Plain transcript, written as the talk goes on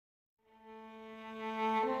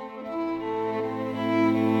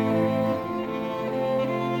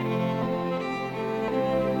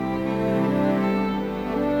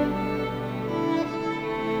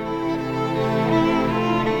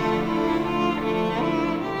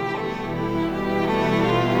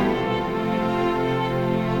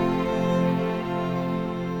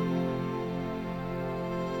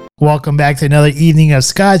Welcome back to another evening of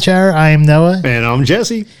Scotch Hour. I am Noah. And I'm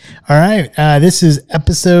Jesse. All right. This is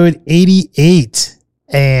episode 88,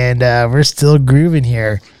 and we're still grooving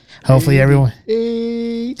here. Hopefully everyone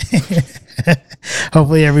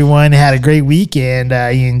had a great week and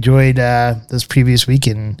you enjoyed this previous week,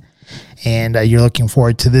 and you're looking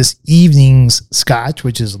forward to this evening's Scotch,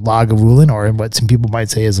 which is Lagavulin, or what some people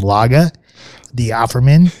might say is Laga, the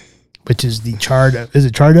Offerman, which is the charred. Is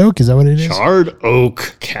it charred oak? Is that what it is? Charred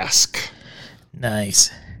oak cask. Nice.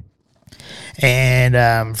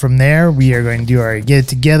 And from there, we are going to do our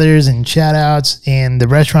get-togethers and shout-outs. And the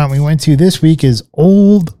restaurant we went to this week is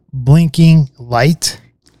Old Blinking Light.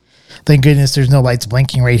 Thank goodness there's no lights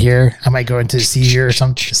blinking right here. I might go into a seizure or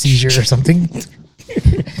something.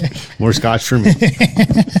 More Scotch for me.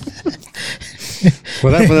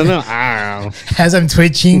 What happened? No. As I'm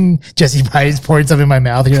twitching, Jesse Pies pouring something in my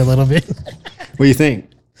mouth here a little bit. What do you think?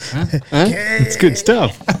 Huh? It's good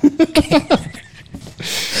stuff.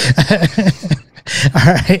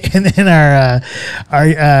 All right, and then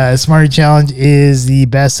our Smarty Challenge is the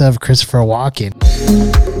best of Christopher Walken.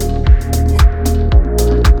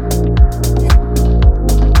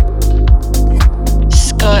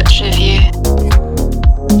 Scotch review.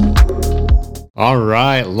 All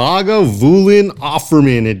right, Lagavulin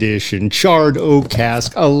Offerman Edition, charred oak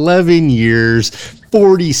cask, 11 years,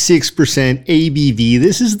 46% ABV.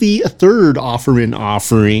 This is the third Offerman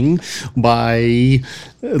offering by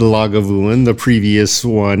Lagavulin, the previous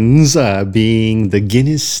ones being the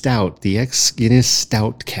Guinness Stout, the ex-Guinness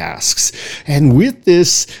Stout casks. And with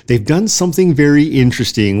this, they've done something very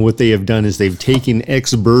interesting. What they have done is they've taken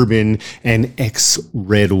ex-bourbon and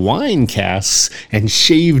ex-red wine casks and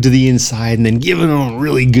shaved the inside and then given them a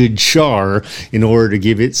really good char in order to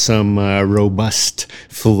give it some robust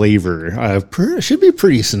flavor. Should be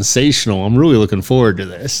pretty sensational. I'm really looking forward to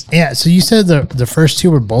this. Yeah, so you said the first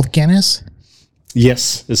two were both Guinness?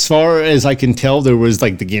 Yes, as far as I can tell, there was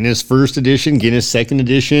like the Guinness first edition, Guinness second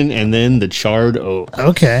edition, and then the charred oak.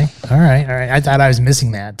 Okay, all right. I thought I was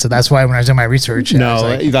missing that, so that's why when I was doing my research, no,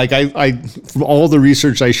 I from all the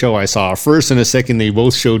research I saw a first and a second, they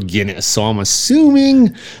both showed Guinness, so I'm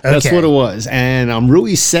assuming that's what it was. And I'm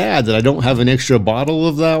really sad that I don't have an extra bottle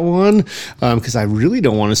of that one because I really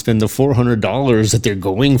don't want to spend the $400 that they're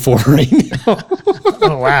going for right now.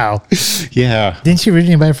 Oh wow, yeah. Didn't you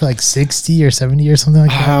originally buy it for like 60 or 70? Or something like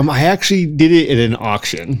that? I actually did it at an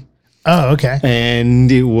auction. Oh, okay.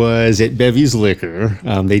 And it was at Bevy's Liquor.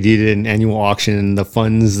 They did an annual auction. The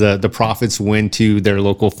funds, the profits went to their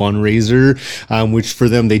local fundraiser, which for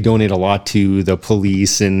them, they donate a lot to the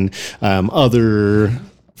police and other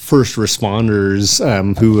first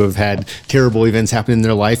responders who have had terrible events happen in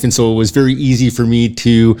their life. And so it was very easy for me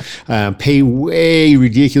to pay way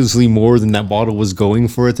ridiculously more than that bottle was going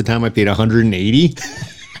for at the time. I paid $180.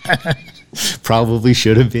 Probably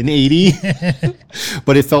should have been 80,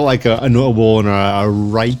 but it felt like a noble and a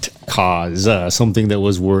right cause, something that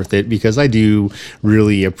was worth it, because I do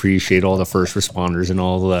really appreciate all the first responders and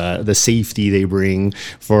all the safety they bring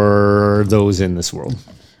for those in this world.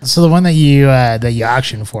 So the one that you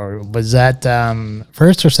auctioned for, was that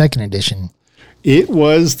first or second edition? It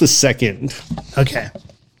was the second. Okay.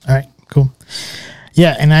 All right, cool.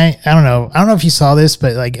 Yeah, and I don't know if you saw this,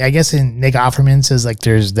 but like I guess in Nick Offerman says like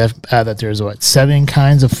there's that there's 7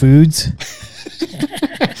 kinds of foods.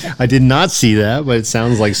 I did not see that, but it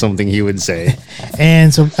sounds like something he would say.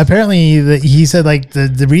 And so apparently he said like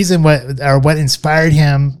the reason what inspired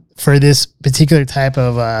him for this particular type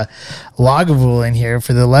of Lagavulin here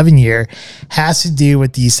for the 11 year has to do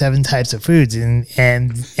with these 7 types of foods. And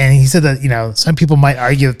he said that, you know, some people might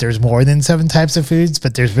argue that there's more than 7 types of foods,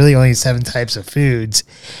 but there's really only 7 types of foods.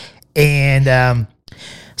 And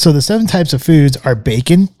so the 7 types of foods are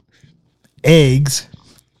bacon, eggs.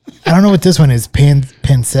 I don't know what this one is.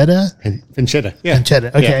 Pancetta? Pancetta. Yeah.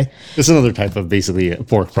 Pancetta. Okay. Yeah. It's another type of basically a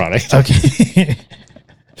pork product. Okay.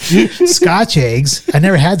 Scotch eggs. I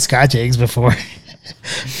never had Scotch eggs before.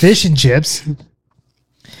 Fish and chips,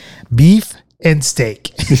 beef and steak.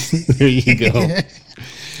 There you go.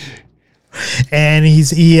 And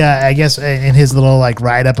he I guess in his little like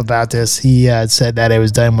write up about this, he said that it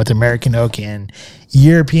was done with American oak and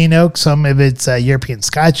European oak. Some of it's European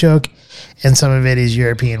Scotch oak, and some of it is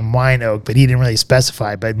European wine oak. But he didn't really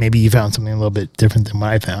specify. But maybe you found something a little bit different than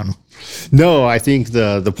what I found. No, I think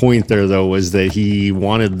the point there, though, was that he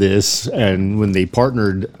wanted this, and when they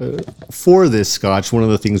partnered for this Scotch, one of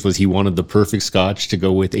the things was he wanted the perfect Scotch to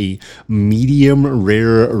go with a medium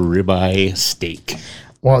rare ribeye steak.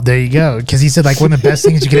 Well, there you go. Because he said, like, one of the best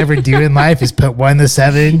things you could ever do in life is put one of the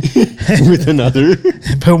seven with another.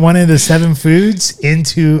 Put one of the seven foods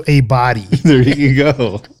into a body. There you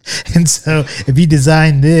go. And so if you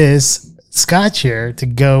design this Scotch here to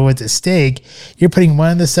go with the steak, you're putting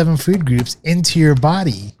one of the 7 food groups into your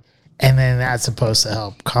body. And then that's supposed to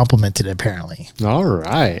help complement it, apparently. All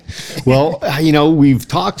right. Well, we've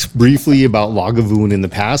talked briefly about Lagavulin in the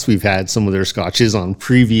past. We've had some of their scotches on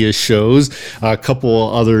previous shows. A couple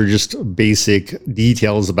other just basic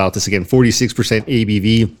details about this. Again, 46%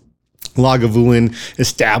 ABV. Lagavulin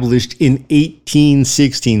established in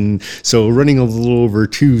 1816, so running a little over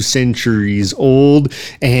 2 centuries old,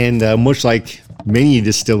 and much like many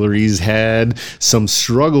distilleries had some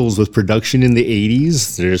struggles with production in the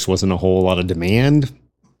 80s. There just wasn't a whole lot of demand.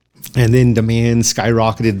 And then demand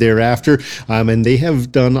skyrocketed thereafter. And they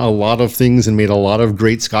have done a lot of things and made a lot of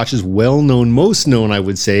great scotches, well known, most known, I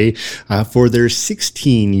would say, for their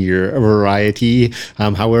 16-year variety.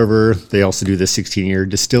 However, they also do the 16-year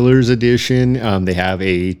Distillers Edition. They have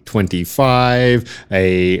a 25,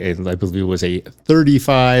 I believe it was a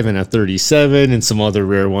 35 and a 37 and some other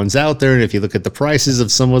rare ones out there. And if you look at the prices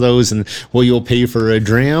of some of those and what you'll pay for a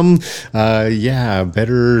dram,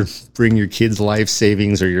 better bring your kids' life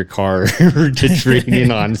savings or your car to trade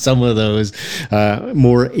in on some of those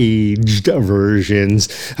more aged versions.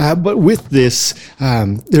 But with this,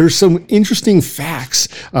 there's some interesting facts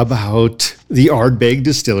about the Ardbeg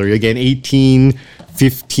Distillery. Again,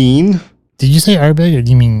 1815. Did you say Ardbeg, or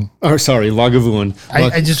do you mean? Oh, sorry, Lagavulin.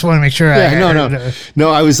 I just want to make sure.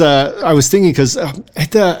 No. I was thinking because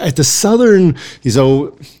at the southern,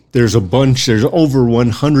 there's over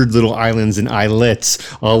 100 little islands and islets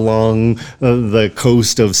along the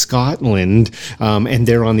coast of Scotland, and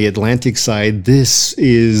they're on the Atlantic side. This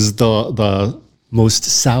is the most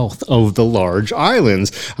south of the large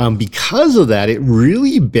islands. Because of that, it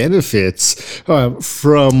really benefits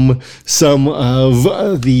from some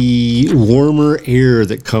of the warmer air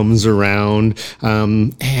that comes around,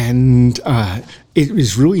 and it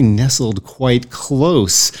is really nestled quite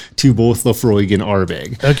close to both Lafroig and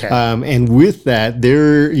Ardbeg. Okay. And with that,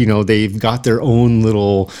 they've got their own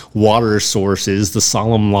little water sources. The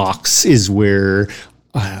Solemn Locks is where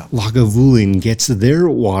Lagavulin gets their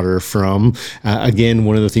water from. Again,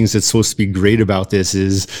 one of the things that's supposed to be great about this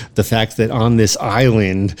is the fact that on this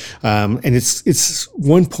island, and it's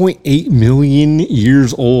 1.8 million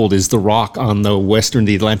years old is the rock on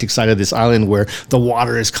the Atlantic side of this island, where the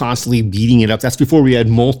water is constantly beating it up. That's before we had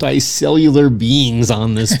multicellular beings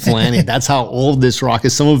on this planet. That's how old this rock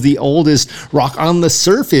is. Some of the oldest rock on the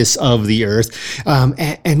surface of the earth.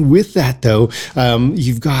 And with that, though,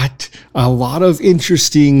 you've got a lot of interesting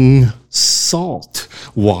salt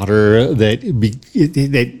water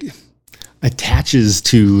that attaches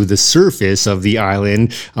to the surface of the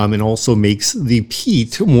island, and also makes the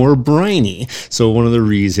peat more briny. So one of the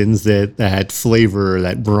reasons that flavor,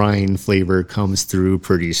 that brine flavor, comes through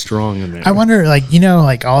pretty strong in there. I wonder,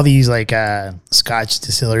 all these Scotch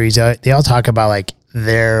distilleries, they all talk about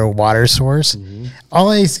their water source. Mm-hmm.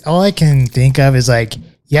 All I can think of is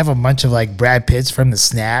you have a bunch of Brad Pitts from the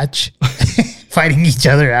Snatch fighting each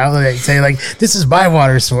other out. They say this is my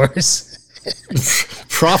water source.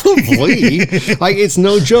 Probably. It's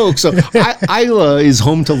no joke. So Islay is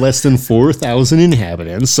home to less than 4,000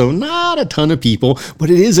 inhabitants, so not a ton of people, but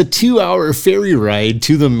it is a 2-hour ferry ride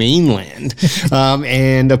to the mainland.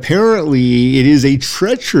 And apparently it is a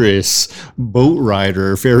treacherous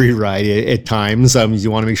ferry ride at times. You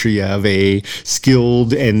want to make sure you have a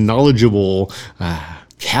skilled and knowledgeable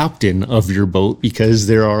captain of your boat, because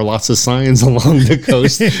there are lots of signs along the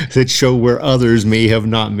coast that show where others may have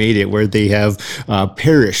not made it, where they have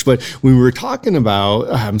perished. But we were talking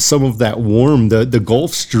about some of that the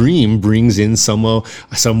Gulf Stream brings in some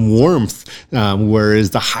warmth,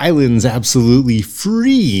 whereas the highlands absolutely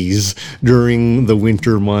freeze during the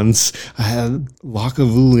winter months.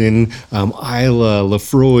 Lagavulin, Islay,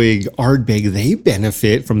 Lafroig, Ardbeg, they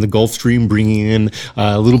benefit from the Gulf Stream bringing in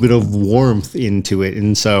a little bit of warmth into it.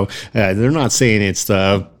 And so they're not saying it's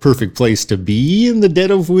the perfect place to be in the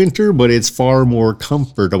dead of winter, but it's far more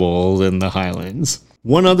comfortable than the highlands.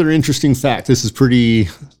 One other interesting fact, this is pretty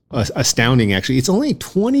astounding actually, it's only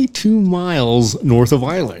 22 miles north of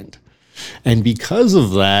Ireland. And because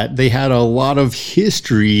of that, they had a lot of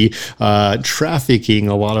history trafficking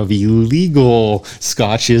a lot of illegal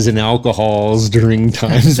scotches and alcohols during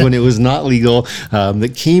times when it was not legal,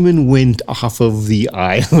 that came and went off of the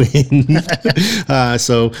island.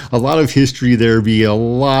 So a lot of history there. Be a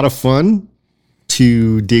lot of fun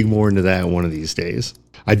to dig more into that one of these days.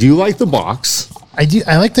 I do like the box.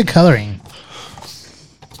 I like the coloring.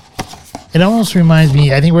 It almost reminds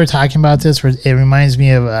me, I think we're talking about this, it reminds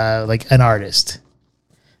me of an artist.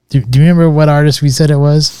 Do you remember what artist we said it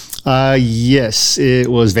was? Yes, it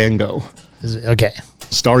was Van Gogh. Okay.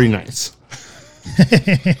 Starry Nights.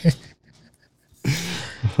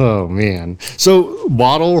 Oh, man. So,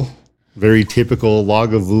 bottle, very typical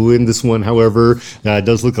Lagavulin. This one, however,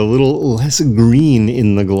 does look a little less green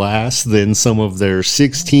in the glass than some of their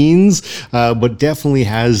 16s, but definitely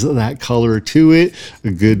has that color to it.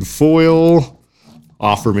 A good foil.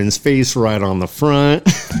 Offerman's face right on the front.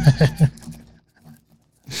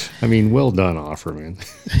 I mean, well done, Offerman.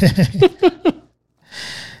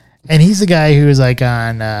 And he's the guy who was like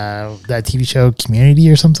on that TV show Community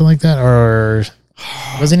or something like that, or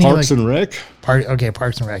wasn't he Parks like and Rec?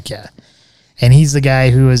 Parks and Rec, yeah. And he's the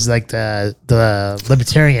guy who was like the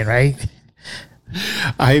libertarian, right?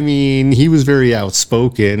 I mean, he was very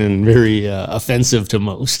outspoken and very offensive to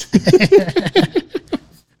most.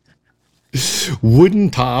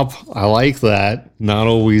 Wooden top, I like that. Not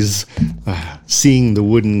always seeing the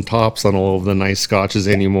wooden tops on all of the nice scotches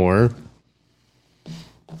anymore.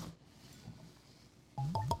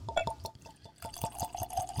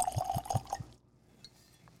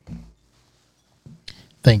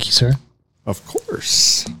 Thank you, sir. Of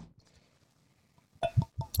course.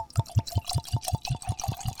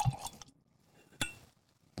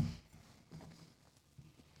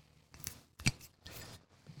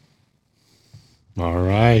 All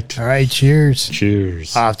right. All right, cheers.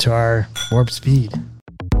 Cheers. Off to our warp speed.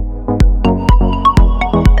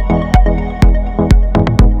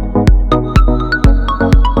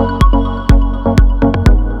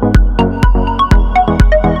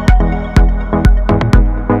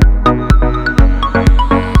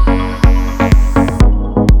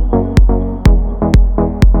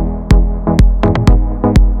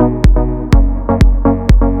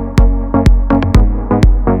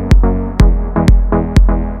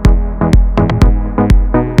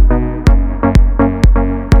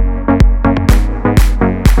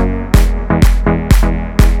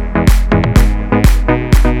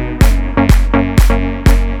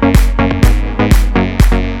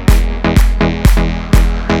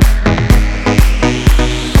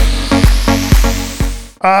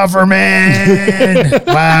 Offerman.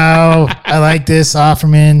 Wow. I like this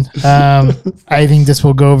Offerman. I think this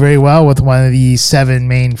will go very well with one of the 7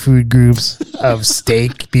 main food groups of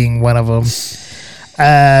steak being one of them.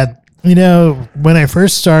 When I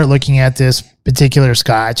first start looking at this particular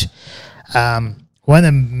scotch, one of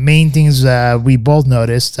the main things we both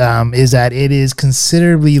noticed is that it is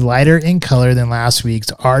considerably lighter in color than last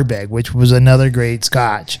week's Ardbeg, which was another great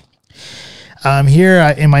scotch.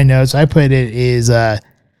 Here in my notes, I put it is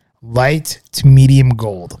light to medium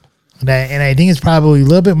gold, and I think it's probably a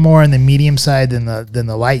little bit more on the medium side than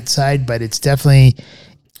the light side, but it's definitely,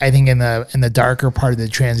 I think, in the darker part of the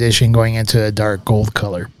transition going into a dark gold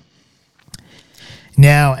color.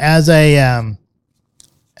 Now, as I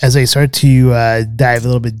start to dive a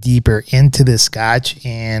little bit deeper into this scotch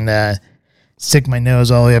and stick my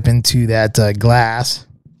nose all the way up into that glass.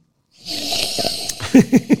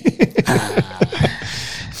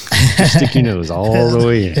 Stick your nose all the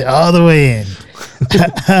way in. All the way in.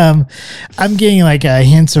 I'm getting like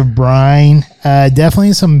hints of brine,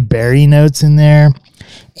 definitely some berry notes in there.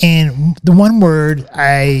 And the one word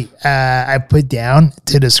I put down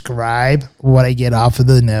to describe what I get off of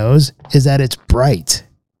the nose is that it's bright.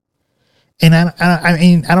 And I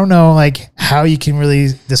mean, I don't know like how you can really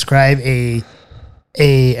describe an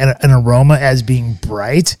aroma as being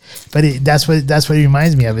bright, but that's what it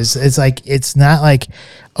reminds me of. It's like, it's not like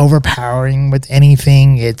overpowering with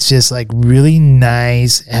anything. It's just like really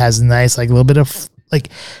nice. It has nice, like a little bit of like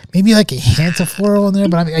maybe like a hint of floral in there,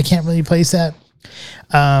 but I can't really place that.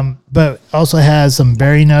 But also has some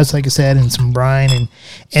berry notes, like I said, and some brine,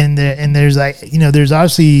 and there's like, there's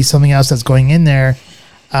obviously something else that's going in there.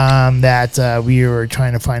 That we were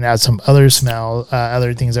trying to find out some other smell,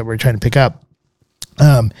 other things that we're trying to pick up.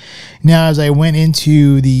 Now, as I went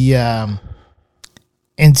into the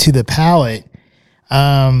palate,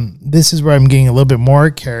 this is where I'm getting a little bit more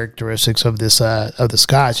characteristics of this of the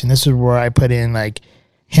scotch, and this is where I put in like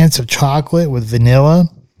hints of chocolate with vanilla,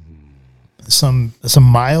 some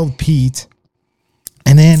mild peat,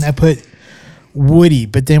 and then I put woody.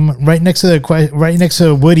 But then right next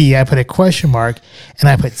to woody, I put a question mark, and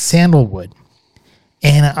I put sandalwood.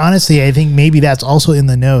 And honestly, I think maybe that's also in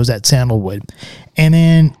the nose, that sandalwood. And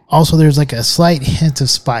then also there's like a slight hint of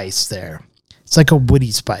spice there. It's like a woody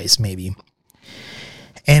spice maybe.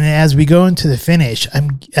 And as we go into the finish,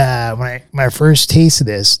 when my first taste of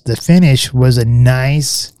this, the finish was a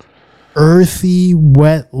nice, earthy,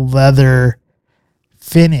 wet leather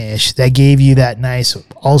finish that gave you that nice,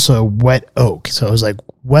 also wet oak. So it was like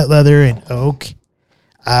wet leather and oak.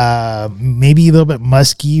 maybe a little bit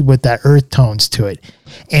musky with that earth tones to it.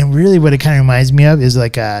 And really what it kind of reminds me of is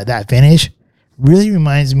like that finish really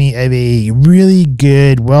reminds me of a really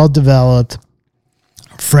good, well-developed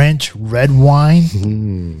French red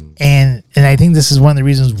wine. And I think this is one of the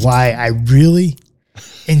reasons why I really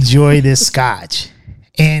enjoy this Scotch.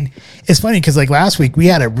 And it's funny because like last week we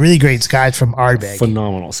had a really great Scotch from Ardbeg.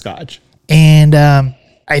 Phenomenal Scotch. And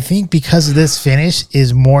I think because of this finish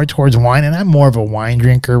is more towards wine, and I'm more of a wine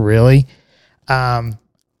drinker, really.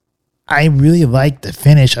 I really like the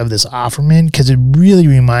finish of this Offerman because it really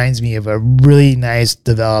reminds me of a really nice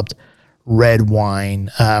developed red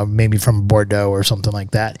wine, maybe from Bordeaux or something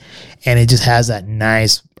like that. And it just has that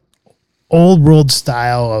nice old world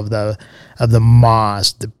style of the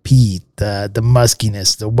moss, the peat, the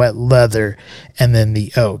muskiness, the wet leather, and then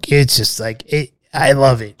the oak. It's just like I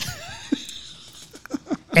love it.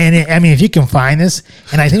 And I mean, if you can find this,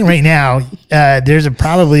 and I think right now there's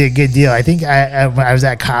probably a good deal. I think when I was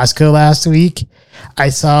at Costco last week, I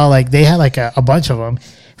saw like they had like a bunch of them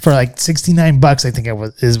for like $69. I think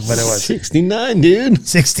is what it was. 69, dude.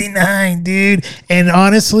 69, dude. And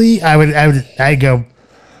honestly, I'd go,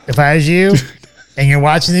 if I was you and you're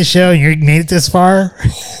watching this show and you made it this far,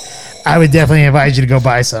 I would definitely advise you to go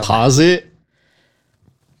buy some. Pause it.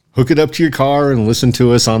 Hook it up to your car and listen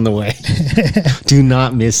to us on the way. Do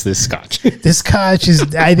not miss this Scotch. This Scotch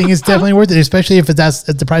I think it's definitely worth it, especially if that's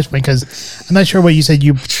at the price point. Because I'm not sure what you said.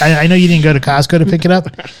 I know you didn't go to Costco to pick it up,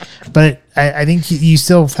 but I think you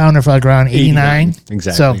still found it for like around $89.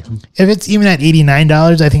 Exactly. So if it's even at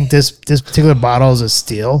 $89, I think this particular bottle is a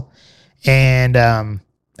steal. And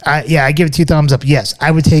I give it 2 thumbs up. Yes,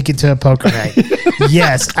 I would take it to a poker night.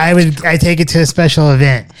 Yes, I take it to a special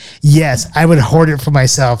event. Yes, I would hoard it for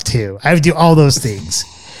myself too. I would do all those things.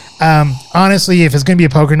 Honestly, if it's going to be a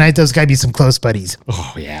poker night, there's got to be some close buddies.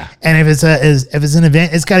 Oh yeah. And if it's an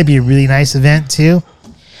event, it's got to be a really nice event too.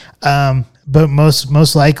 But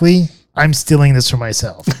most likely, I'm stealing this for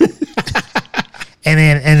myself. and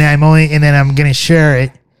then I'm going to share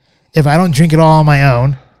it. If I don't drink it all on my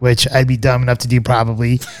own, which I'd be dumb enough to do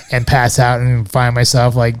probably, and pass out and find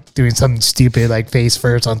myself like doing something stupid, like face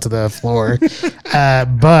first onto the floor.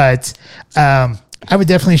 But I would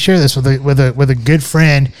definitely share this with a good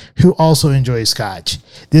friend who also enjoys Scotch.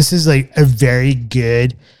 This is like a very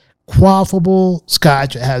good, quaffable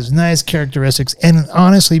Scotch. It has nice characteristics, and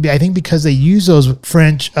honestly, I think because they use those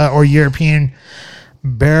French or European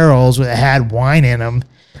barrels that had wine in them,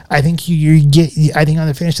 I think I think on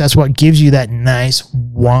the finish, that's what gives you that nice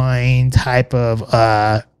wine type of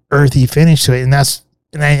earthy finish to it. And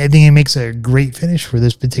I think it makes a great finish for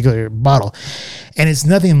this particular bottle. And it's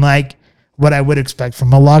nothing like what I would expect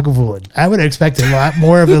from a Lagavulin. I would expect a lot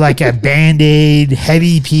more of like a Band-Aid,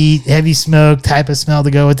 heavy peat, heavy smoke type of smell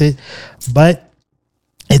to go with it. But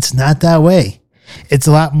it's not that way. It's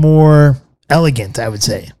a lot more elegant, I would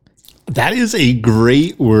say. That is a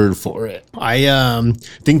great word for it. I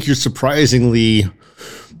think you're surprisingly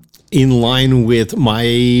in line with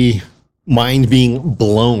my mind being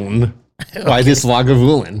blown by this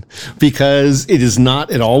Lagavulin, because it is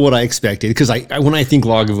not at all what I expected. Because when I think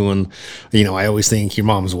Lagavulin, I always think your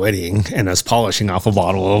mom's wedding and us polishing off a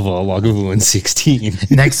bottle of a Lagavulin 16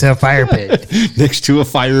 next to a fire pit. Next to a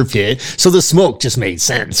fire pit. So the smoke just made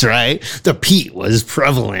sense, right? The peat was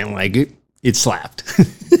prevalent, like it slapped.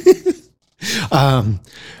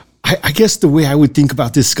 I guess the way I would think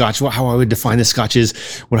about this Scotch, how I would define this Scotch is,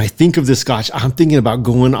 when I think of this Scotch, I'm thinking about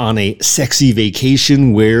going on a sexy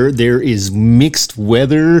vacation where there is mixed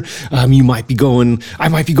weather. I might be going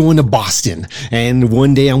to Boston, and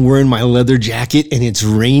one day I'm wearing my leather jacket and it's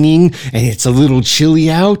raining and it's a little chilly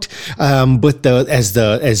out. But as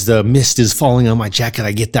the mist is falling on my jacket,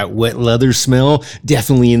 I get that wet leather smell,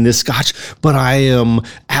 definitely in this Scotch. But I am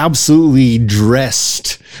absolutely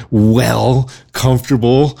dressed well,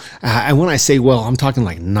 comfortable. And when I say well, I'm talking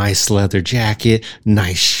like nice leather jacket,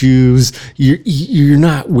 nice shoes. You're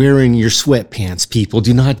not wearing your sweatpants, people.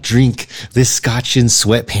 Do not drink this Scotch in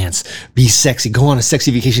sweatpants. Be sexy. Go on a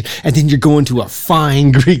sexy vacation. And then you're going to a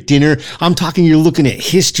fine Greek dinner. I'm talking, you're looking at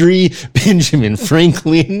history, Benjamin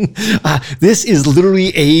Franklin. This is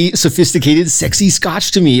literally a sophisticated, sexy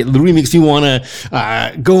Scotch to me. It literally makes me want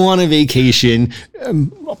to go on a vacation,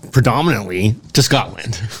 predominantly to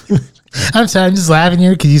Scotland. I'm sorry, I'm just laughing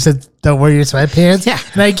here because you said don't wear your sweatpants. Yeah.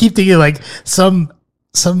 And I keep thinking like some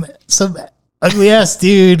ugly ass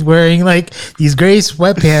dude wearing like these gray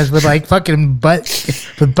sweatpants with like fucking butt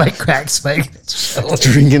cracks, like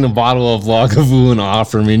drinking a bottle of Lagavulin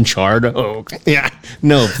Offerman charred oak. Yeah,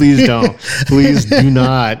 no, please don't. Please do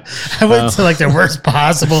not. I went to like the worst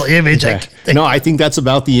possible image. Yeah. No, I think that's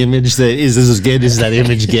about the image that is as good as that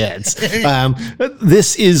image gets.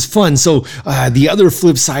 This is fun. So the other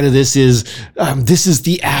flip side of this is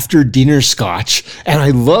the after dinner scotch, and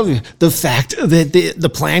I love the fact that the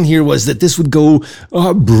plan here was that this would go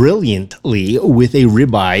brilliantly with a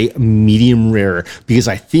ribeye medium rare, because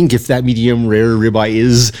I think if that medium rare ribeye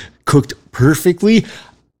is cooked perfectly,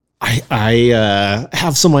 I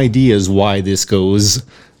have some ideas why this goes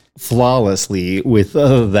flawlessly with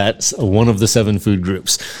that's one of the 7 food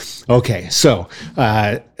groups. Okay, so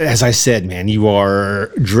as I said, man, you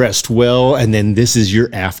are dressed well, and then this is your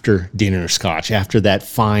after dinner scotch after that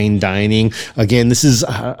fine dining. Again, this is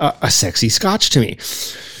a sexy scotch to me.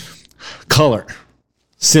 Color,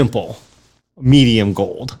 simple, medium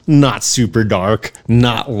gold, not super dark,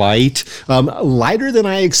 not light, lighter than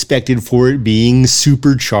I expected for it being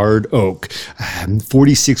super charred oak,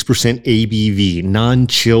 46% ABV,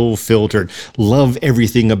 non-chill filtered. Love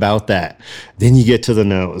everything about that. Then you get to the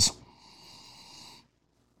nose.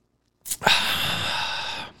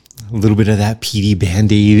 A little bit of that peaty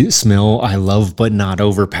Band-Aid smell I love, but not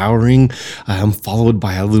overpowering. Followed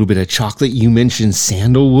by a little bit of chocolate. You mentioned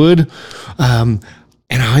sandalwood. And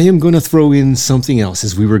I am going to throw in something else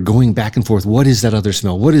as we were going back and forth. What is that other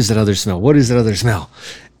smell? What is that other smell? What is that other smell?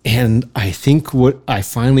 And I think what I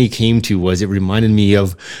finally came to was it reminded me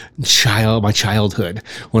of my childhood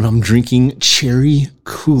when I'm drinking cherry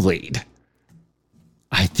Kool-Aid.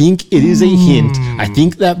 I think it is a hint. I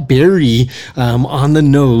think that berry on the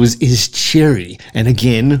nose is cherry. And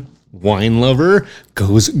again, wine lover,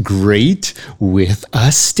 goes great with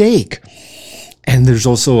a steak. And there's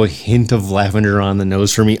also a hint of lavender on the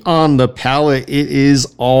nose for me. On the palate, it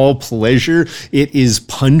is all pleasure. It is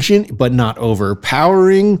pungent, but not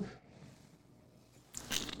overpowering.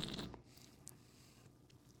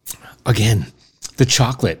 Again, the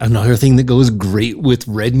chocolate, another thing that goes great with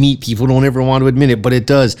red meat. People don't ever want to admit it, but it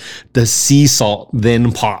does. The sea salt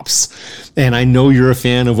then pops. And I know you're a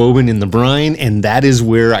fan of Oban in the brine, and that is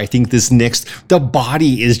where I think the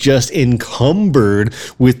body is just encumbered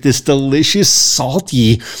with this delicious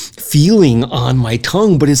salty feeling on my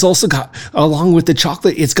tongue, but it's also got, along with the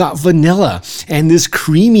chocolate, it's got vanilla and this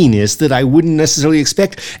creaminess that I wouldn't necessarily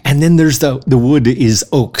expect. And then there's the wood is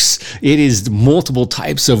oaks. It is multiple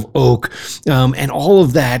types of oak. And all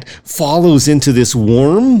of that follows into this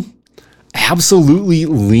warm, absolutely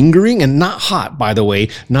lingering, and not hot, by the way,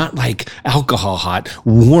 not like alcohol hot,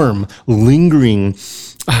 warm, lingering,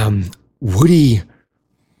 woody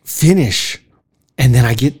finish. And then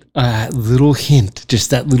I get a little hint, just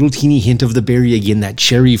that little teeny hint of the berry again, that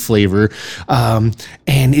cherry flavor. And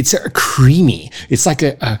it's creamy. It's like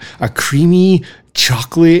a creamy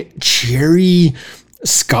chocolate cherry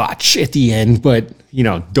scotch at the end, but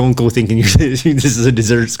don't go thinking this is a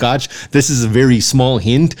dessert scotch. This is a very small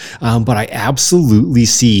hint, but I absolutely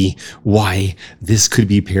see why this could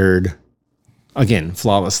be paired, again,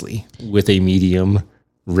 flawlessly with a medium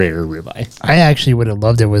rare ribeye. I actually would have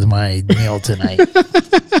loved it with my meal tonight.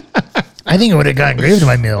 I think it would have gotten great with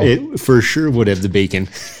my meal. It for sure would have the bacon.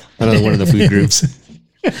 Another one of the food groups.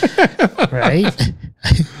 Right?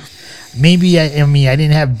 Maybe I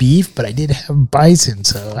didn't have beef, but I did have bison.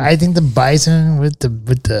 So I think the bison with the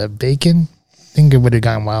bacon, I think it would have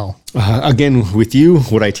gone well. Again, with you,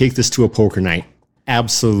 would I take this to a poker night?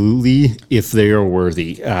 Absolutely, if they are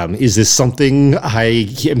worthy. Is this something I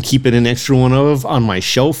am keeping an extra one of on my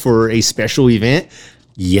shelf for a special event?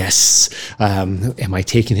 Yes. Am I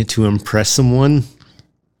taking it to impress someone?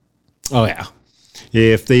 Oh, yeah.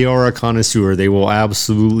 If they are a connoisseur, they will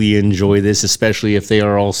absolutely enjoy this, especially if they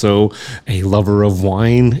are also a lover of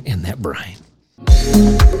wine and that brine.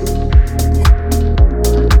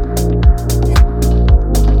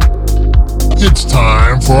 It's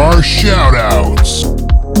time for our shout-outs.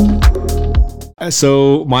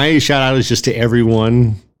 So my shout-out is just to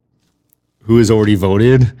everyone who has already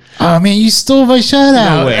voted. Oh, man, you stole my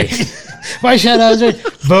shout-out. No way. My shout-out is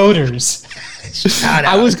voters. Shout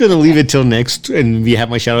out. I was going to leave it till next and we have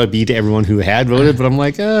my shout out be to everyone who had voted, but I'm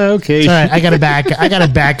like, okay. All right, I got a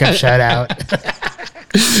backup shout out.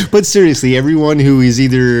 But seriously, everyone who is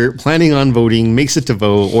either planning on voting, makes it to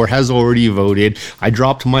vote, or has already voted. I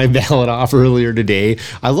dropped my ballot off earlier today.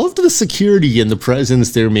 I loved the security and the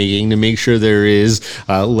presence they're making to make sure there is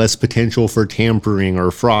less potential for tampering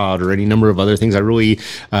or fraud or any number of other things. I really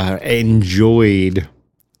enjoyed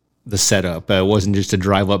the setup. It wasn't just a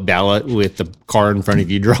drive-up ballot with the car in front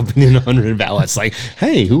of you dropping in 100 ballots. Like,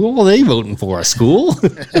 hey, who are they voting for? A school?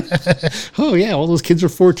 Oh, yeah, all those kids are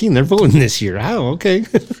 14. They're voting this year. Oh, okay.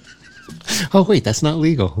 Oh, wait, that's not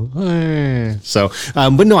legal. So,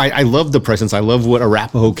 but no, I love the presence. I love what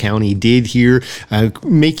Arapahoe County did here,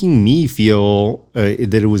 making me feel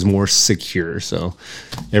that it was more secure. So,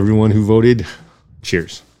 everyone who voted,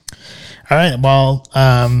 cheers. All right. Well,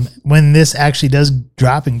 when this actually does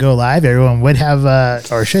drop and go live, everyone would have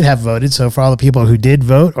or should have voted. So for all the people who did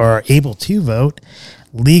vote or are able to vote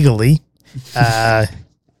legally, I'm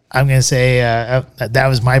going to say that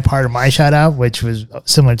was my part of my shout out, which was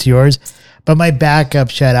similar to yours. But my backup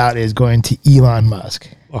shout out is going to Elon Musk.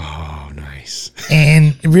 Oh, nice.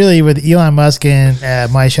 And really with Elon Musk,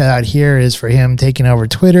 and my shout out here is for him taking over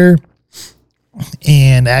Twitter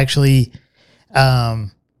and actually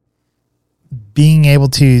being able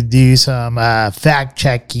to do some fact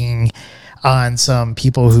checking on some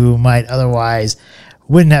people who might otherwise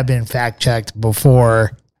wouldn't have been fact checked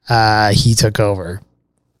before he took over.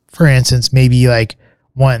 For instance, maybe like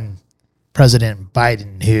one President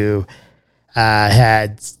Biden who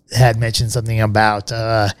had mentioned something about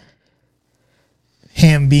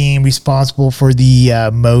him being responsible for the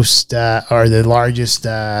most or the largest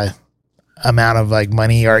amount of like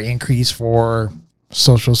money or increase for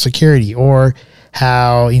Social Security, or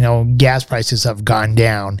how, gas prices have gone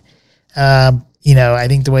down. I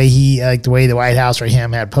think the way the White House or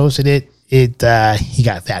him had posted it, he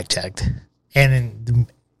got fact checked. And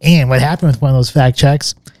what happened with one of those fact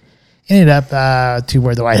checks ended up to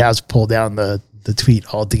where the White House pulled down the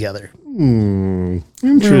tweet altogether. Interesting.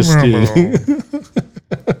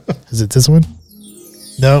 Is it this one?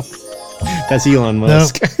 Nope. That's Elon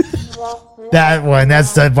Musk. Nope. That one.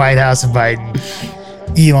 That's the White House and Biden.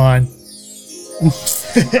 Elon.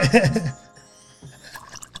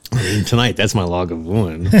 Tonight, that's my log of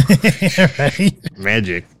one. Right?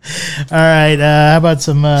 Magic. All right. How about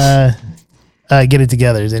some get it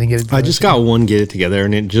together? Is any get it together? I just got one get it together,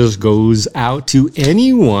 and it just goes out to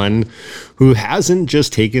anyone who hasn't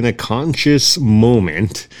just taken a conscious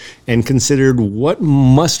moment and considered what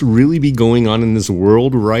must really be going on in this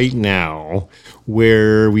world right now,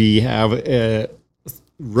 where we have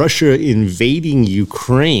Russia invading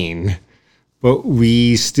Ukraine, but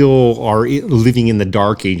we still are living in the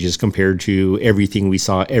dark ages compared to everything we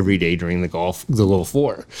saw every day during the Gulf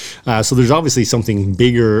War. So there's obviously something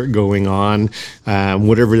bigger going on,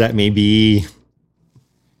 whatever that may be.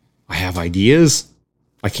 I have ideas.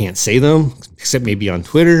 I can't say them, except maybe on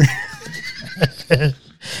Twitter. I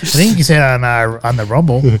think you can say it on the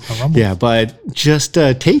Rumble. Yeah, but just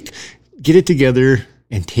get it together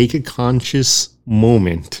and take a conscious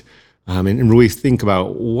moment and really think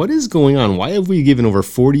about what is going on. Why have we given over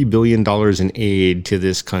 $40 billion in aid to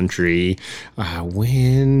this country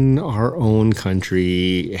when our own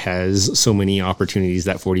country has so many opportunities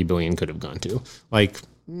that $40 billion could have gone to? Like,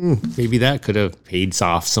 maybe that could have paid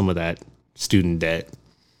off some of that student debt.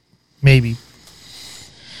 Maybe.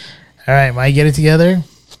 All right, might get it together.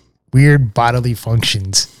 Weird bodily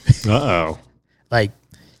functions. Uh-oh. Like,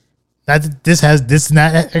 this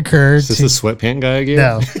not occurred. Is this the sweatpant guy again?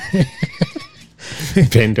 No.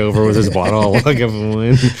 Bent over with his bottle of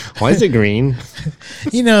wine. Why is it green?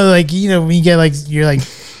 When you get like, you're like,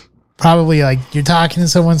 probably like you're talking to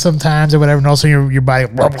someone sometimes or whatever, and also your body,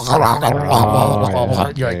 you're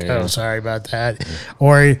like, oh, sorry about that.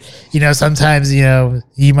 Or, sometimes,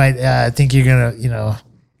 you might think you're going to,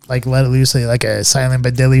 like let it loose like a silent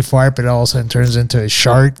but deadly fart, but it all of a sudden turns into a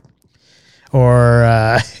shart.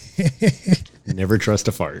 Or, never trust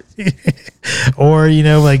a fart. Or,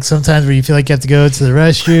 like sometimes where you feel like you have to go to the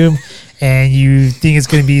restroom and you think it's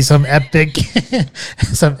going to be some epic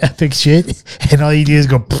shit. And all you do is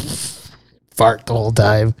go fart the whole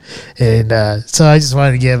time. And so I just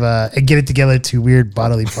wanted to give get it together to weird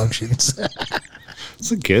bodily functions.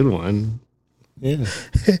 It's a good one. Yeah.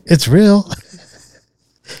 It's real.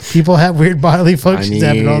 People have weird bodily functions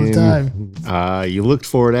happen all the time. You looked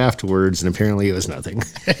for it afterwards, and apparently it was nothing.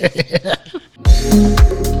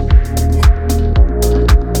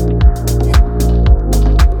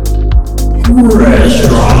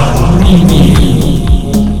 Restaurant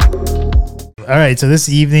review. All right, so this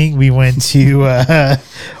evening we went to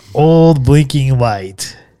Old Blinking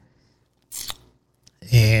Light.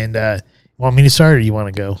 And want me to start, or you want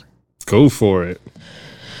to go? Go for it.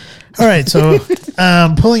 All right, so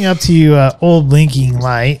pulling up to Old Blinking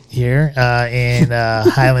Light here in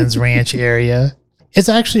Highlands Ranch area. It's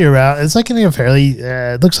actually it's like in a fairly,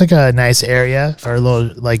 it looks like a nice area, or a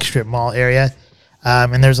little like strip mall area.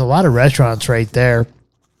 And there's a lot of restaurants right there.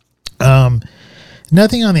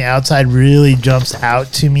 Nothing on the outside really jumps out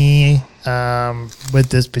to me with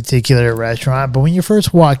this particular restaurant. But when you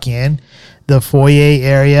first walk in, the foyer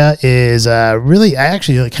area is really, I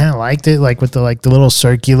actually kind of liked it, like with the little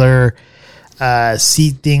circular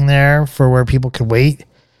seat thing there for where people could wait.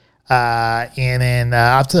 And then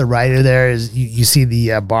off to the right of there is you see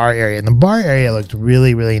the bar area, and the bar area looked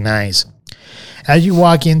really, really nice. As you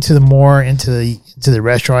walk into the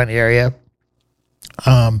restaurant area,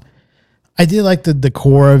 I did like the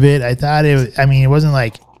decor of it. I thought it wasn't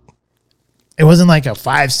like a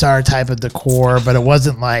 5-star type of decor, but it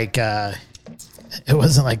wasn't like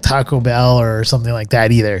Taco Bell or something like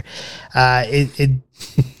that either.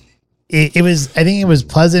 It was, I think it was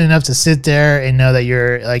pleasant enough to sit there and know that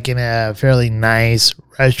you're like in a fairly nice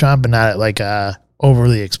restaurant, but not like a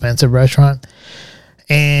overly expensive restaurant.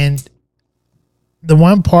 And the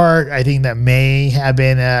one part I think that may have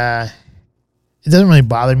been, it doesn't really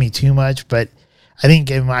bother me too much, but I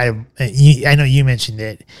think it might have, I know you mentioned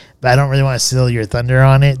it, but I don't really want to steal your thunder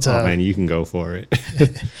on it. So. Oh man, you can go for it.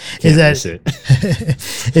 is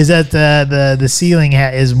that the ceiling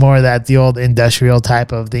is more that the old industrial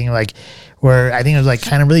type of thing, like where I think it was like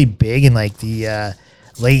kind of really big in like the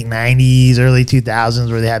late 90s, early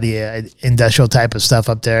 2000s, where they had the industrial type of stuff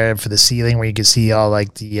up there for the ceiling where you could see all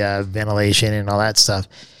like the ventilation and all that stuff.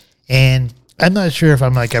 And I'm not sure if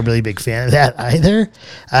I'm like a really big fan of that either.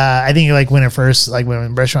 I think like when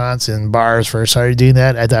restaurants and bars first started doing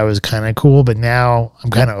that, I thought it was kind of cool, but now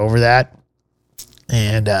I'm kind of over that.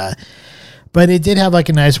 And, but it did have like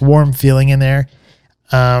a nice warm feeling in there.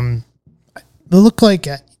 It looked like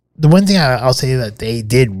the one thing I'll say that they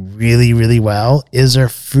did really, really well is their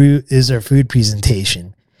food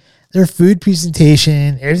presentation. Their food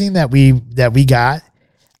presentation, everything that we got,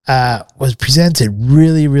 was presented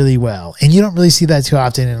really, really well. And you don't really see that too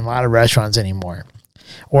often in a lot of restaurants anymore.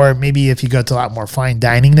 Or maybe if you go to a lot more fine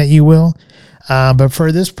dining that you will. But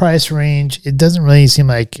for this price range, it doesn't really seem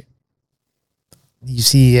like you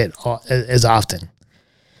see it as often.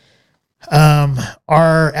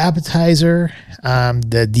 Our appetizer,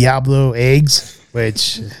 the Diablo eggs,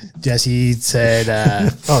 which Jesse said,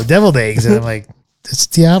 deviled eggs. And I'm like, it's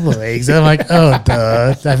Diablo eggs. And I'm like, oh,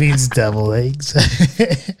 duh. That means devil eggs.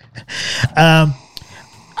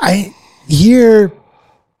 I hear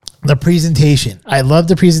the presentation. I love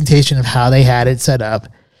the presentation of how they had it set up.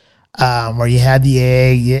 Where you had the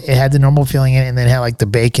egg, it had the normal filling in it, and then it had like the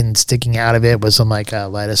bacon sticking out of it with some like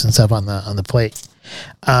lettuce and stuff on the plate.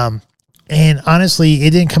 And honestly,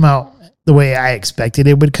 it didn't come out the way I expected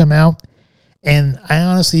it would come out. And I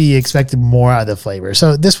honestly expected more out of the flavor.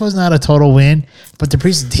 So this was not a total win, but the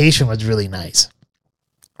presentation was really nice.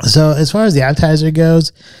 So as far as the appetizer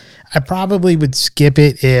goes, I probably would skip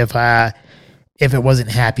it if it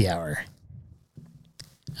wasn't happy hour.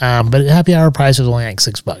 But happy hour price was only like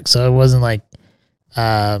 $6, so it wasn't like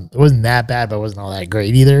it wasn't that bad, but it wasn't all that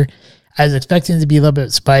great either. I was expecting it to be a little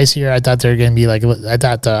bit spicier. I thought they were going to be like, I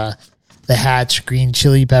thought the Hatch green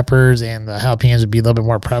chili peppers and the jalapenos would be a little bit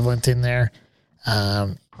more prevalent in there.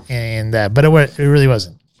 But it really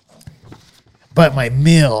wasn't. But my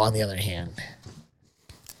meal, on the other hand,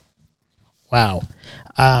 wow.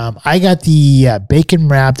 I got the bacon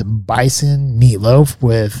wrapped bison meatloaf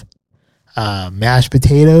with mashed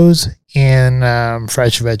potatoes and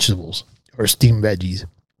fresh vegetables or steamed veggies,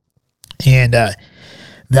 and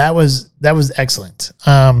that was excellent.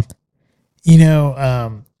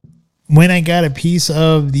 When I got a piece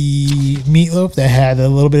of the meatloaf that had a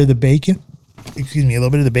little bit of the bacon,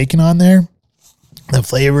 on there, the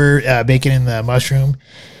flavor, bacon and the mushroom,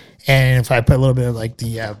 and if I put a little bit of like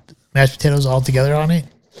the mashed potatoes all together on it,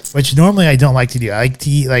 which normally I don't like to do. I like to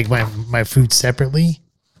eat like my food separately,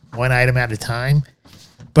 one item at a time.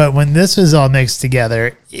 But when this was all mixed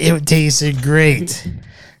together, it tasted great.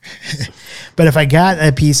 But if I got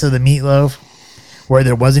a piece of the meatloaf where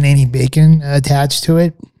there wasn't any bacon attached to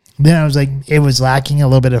it, then I was like, it was lacking a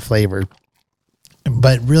little bit of flavor.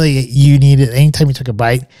 But really, you needed, anytime you took a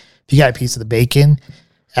bite, if you got a piece of the bacon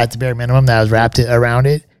at the bare minimum that was wrapped around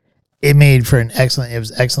it, it made for an excellent, it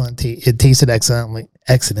was excellent. It tasted excellent.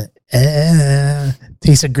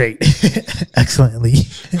 Tasted great. Excellently.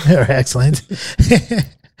 Or excellent.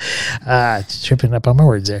 Tripping up on my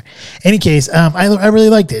words there. Any case, I really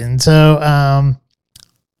liked it. And so,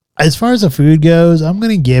 as far as the food goes, I'm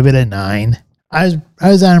going to give it a 9. I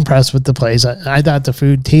was that impressed with the place. I thought the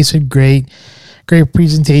food tasted great. Great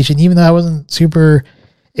presentation. Even though I wasn't super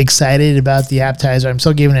excited about the appetizer, I'm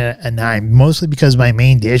still giving it a 9, mostly because my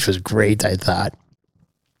main dish was great, I thought.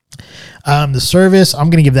 The service, I'm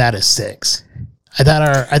going to give that a 6. I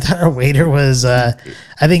thought our waiter was, I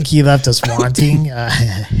think he left us wanting.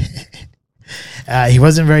 He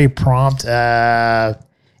wasn't very prompt, and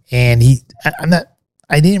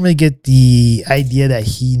I didn't really get the idea that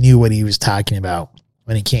he knew what he was talking about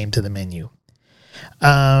when it came to the menu.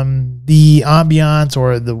 The ambiance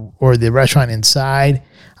or the restaurant inside,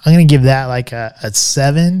 I'm going to give that like a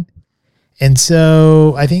 7. And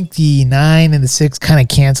so I think the 9 and the 6 kind of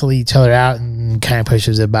cancel each other out and kind of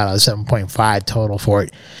pushes about a 7.5 total for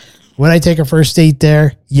it. Would I take a first date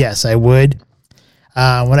there? Yes, I would.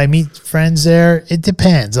 Would I meet friends there? It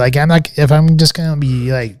depends. Like, if I'm just going to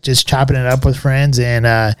be like just chopping it up with friends and,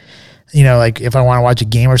 like if I want to watch a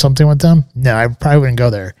game or something with them, no, I probably wouldn't go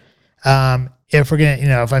there. If we're going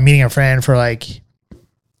to, if I'm meeting a friend for like,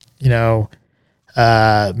 maybe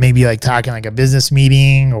like talking like a business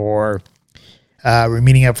meeting or, we're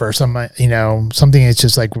meeting up for some, something that's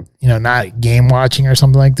just like, not game watching or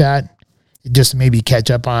something like that. Just maybe catch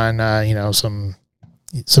up on, some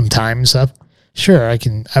time and stuff. Sure, I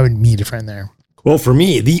would meet a friend there. Well, for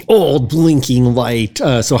me, the old blinking light.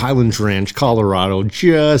 So Highlands Ranch, Colorado,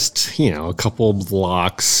 just, a couple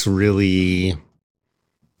blocks really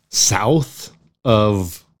south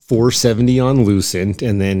of 470 on Lucent,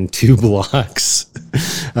 and then 2 blocks,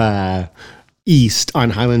 east on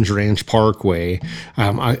Highlands Ranch Parkway.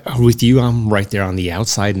 With you, I'm right there on the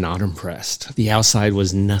outside, not impressed. The outside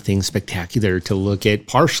was nothing spectacular to look at,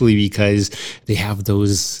 partially because they have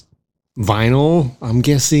those vinyl, I'm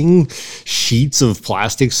guessing, sheets of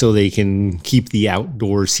plastic so they can keep the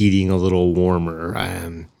outdoor seating a little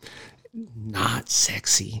warmer. Not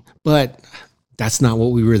sexy, but that's not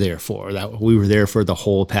what we were there for. We were there for the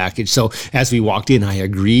whole package. So as we walked in, I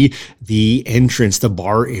agree. The entrance, the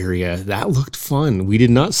bar area, that looked fun. We did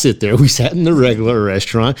not sit there. We sat in the regular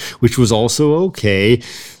restaurant, which was also okay.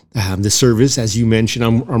 The service, as you mentioned,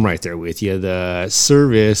 I'm right there with you. The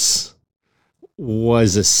service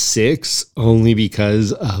was a 6 only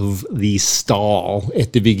because of the stall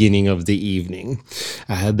at the beginning of the evening.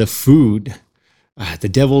 The food, the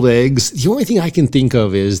deviled eggs, the only thing I can think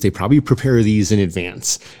of is they probably prepare these in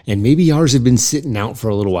advance. And maybe ours have been sitting out for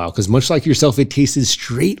a little while because much like yourself, it tasted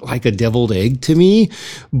straight like a deviled egg to me.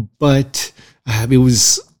 But it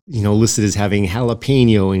was, listed as having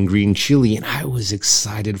jalapeno and green chili. And I was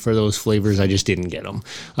excited for those flavors. I just didn't get them.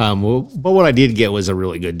 But what I did get was a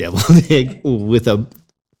really good deviled egg with a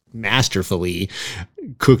masterfully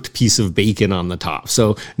cooked piece of bacon on the top.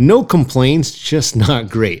 So no complaints, just not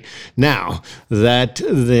great. Now, that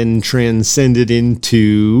then transcended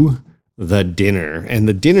into the dinner. And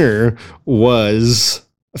the dinner was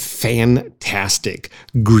fantastic.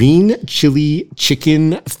 Green chili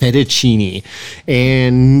chicken fettuccine.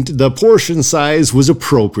 And the portion size was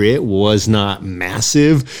appropriate, was not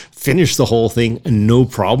massive. Finished the whole thing, no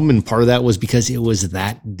problem. And part of that was because it was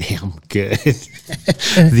that damn good.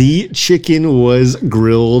 The chicken was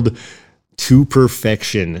grilled to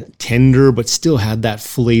perfection, tender, but still had that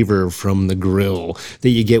flavor from the grill that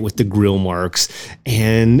you get with the grill marks.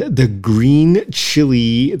 And the green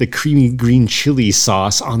chili, the creamy green chili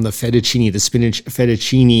sauce on the fettuccine, the spinach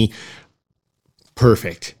fettuccine,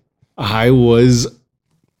 perfect. I was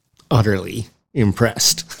utterly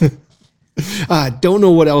impressed. Don't know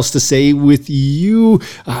what else to say with you.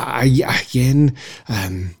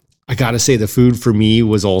 I gotta say the food for me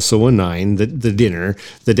was also a 9. The dinner,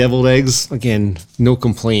 the deviled eggs, again, no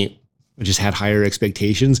complaint. I just had higher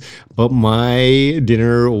expectations, but my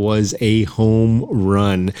dinner was a home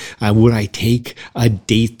run. Would I take a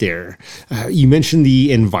date there? You mentioned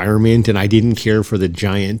the environment, and I didn't care for the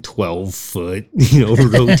giant 12-foot,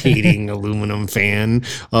 rotating aluminum fan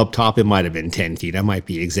up top. It might have been 10 feet. I might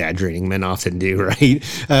be exaggerating. Men often do, right?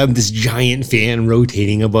 This giant fan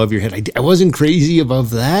rotating above your head. I wasn't crazy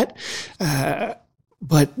above that,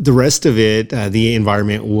 but the rest of it, the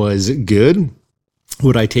environment was good.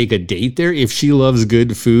 Would I take a date there if she loves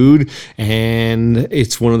good food and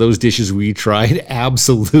it's one of those dishes we tried?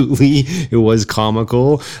 Absolutely. It was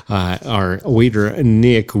comical. Our waiter,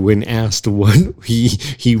 Nick, when asked what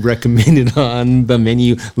he recommended on the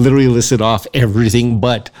menu, literally listed off everything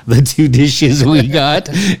but the 2 dishes we got.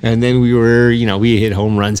 And then we hit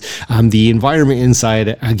home runs. The environment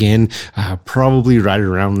inside, again, probably right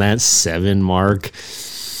around that 7 mark.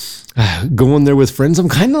 Going there with friends, I'm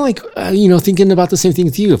kind of like, thinking about the same thing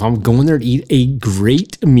with you. If I'm going there to eat a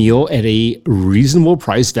great meal at a reasonable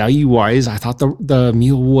price, value-wise, I thought the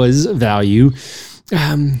meal was value.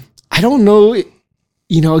 I don't know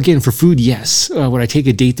again, for food, yes. Would I take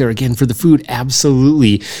a date there again for the food?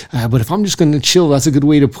 Absolutely. But if I'm just going to chill, that's a good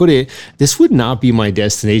way to put it. This would not be my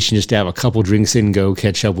destination just to have a couple drinks and go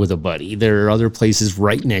catch up with a buddy. There are other places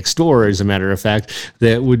right next door, as a matter of fact,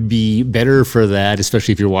 that would be better for that,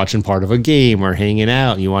 especially if you're watching part of a game or hanging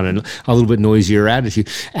out and you want a little bit noisier attitude.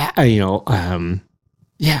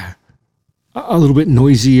 A little bit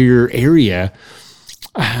noisier area.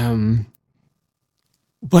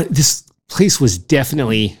 But this place was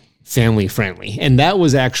definitely family friendly. And that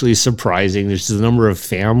was actually surprising. There's a number of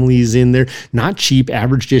families in there. Not cheap.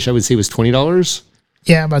 Average dish, I would say, was $20.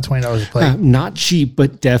 Yeah, about $20 a plate. Not cheap,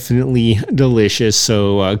 but definitely delicious.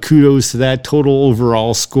 So kudos to that. Total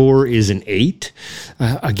overall score is an 8.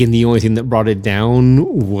 Again, the only thing that brought it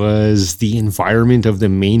down was the environment of the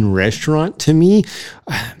main restaurant to me.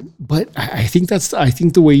 But I think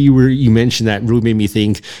the way you mentioned that really made me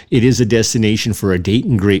think it is a destination for a date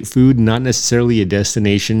and great food, not necessarily a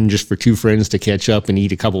destination just for two friends to catch up and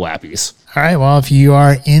eat a couple appies. All right. Well, if you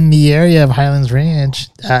are in the area of Highlands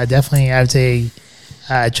Ranch, definitely I would say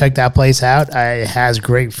check that place out. It has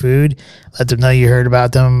great food. Let them know you heard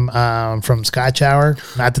about them from Scotch Hour.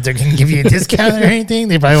 Not that they're going to give you a discount or anything.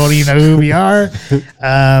 They probably won't even know who we are.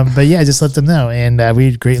 But yeah, just let them know. And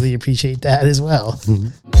we'd greatly appreciate that as well.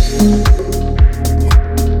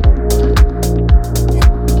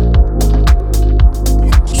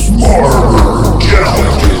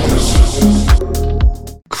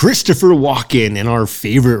 Christopher Walken and our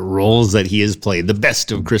favorite roles that he has played, the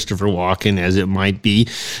best of Christopher Walken as it might be.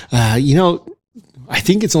 I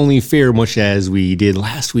think it's only fair, much as we did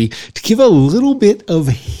last week, to give a little bit of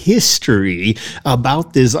history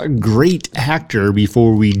about this great actor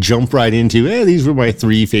before we jump right into, these were my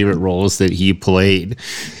 3 favorite roles that he played.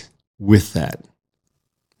 With that,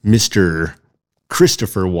 Mr.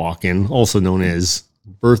 Christopher Walken, also known as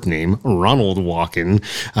birth name Ronald Walken,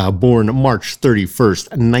 born March 31st,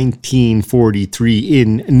 1943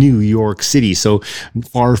 in New York City. So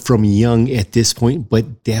far from young at this point,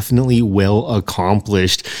 but definitely well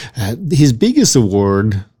accomplished. His biggest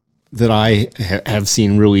award that I have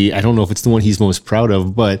seen, really, I don't know if it's the one he's most proud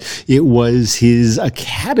of, but it was his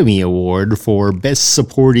Academy Award for Best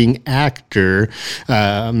Supporting Actor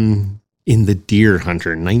in The Deer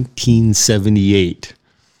Hunter, 1978.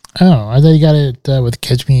 Oh, I thought you got it with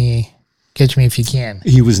Catch Me If You Can.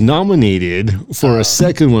 He was nominated for a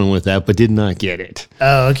second one with that, but did not get it.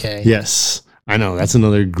 Oh, okay. Yes, I know. That's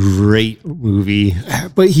another great movie.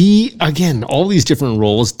 But he, again, all these different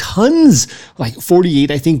roles, tons, like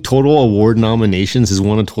 48, I think, total award nominations. Has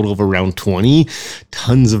won a total of around 20.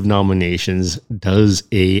 Tons of nominations. Does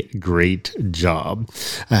a great job.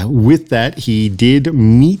 With that, he did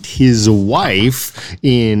meet his wife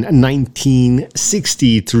in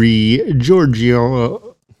 1963, Georgia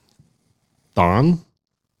Thon.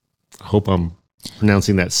 I hope I'm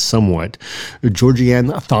pronouncing that somewhat.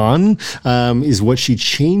 Georgianne Thon is what she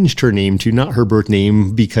changed her name to, not her birth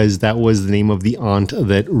name, because that was the name of the aunt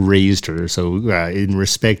that raised her. So in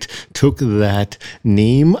respect, took that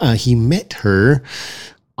name. He met her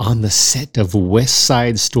on the set of West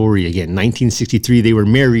Side Story. Again, 1963. They were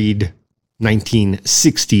married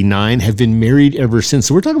 1969, have been married ever since.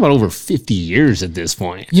 So we're talking about over 50 years at this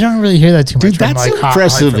point. You don't really hear that too much. Dude, that's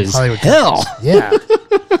impressive as hell. Couples. Yeah.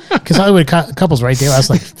 Because Hollywood couples, right? They last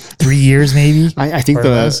like 3 years, maybe. I think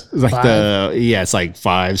it's like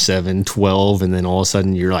 5, 7, 12. And then all of a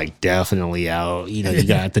sudden you're like definitely out. You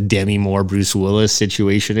got the Demi Moore, Bruce Willis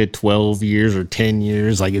situation at 12 years or 10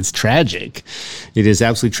 years. Like, it's tragic. It is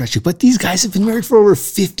absolutely tragic. But these guys have been married for over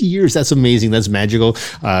 50 years. That's amazing. That's magical.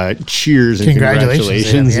 Cheers and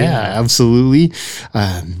congratulations. Yeah, absolutely.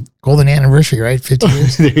 Golden anniversary, right? 50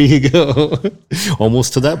 years. There you go.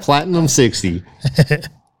 Almost to that platinum 60.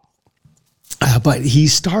 But he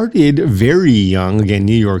started very young, again,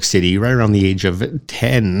 New York City, right around the age of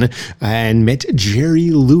 10, and met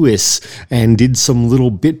Jerry Lewis and did some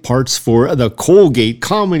little bit parts for the Colgate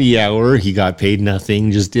Comedy Hour. He got paid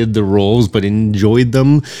nothing, just did the roles, but enjoyed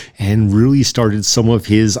them and really started some of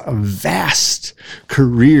his vast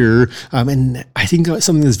career. And I think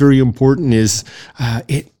something that's very important is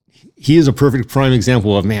he is a perfect prime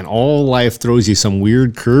example of, man, all life throws you some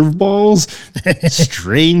weird curveballs.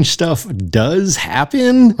 Strange stuff does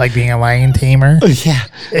happen. Like being a lion tamer. Yeah.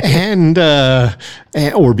 And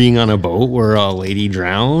or being on a boat where a lady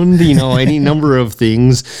drowned, any number of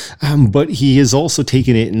things. But he has also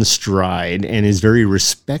taken it in stride and is very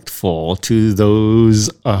respectful to those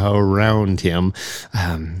around him.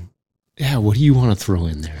 What do you want to throw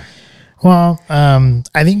in there? Well,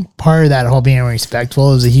 I think part of that whole being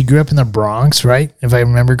respectful is that he grew up in the Bronx, right? If I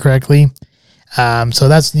remember correctly. So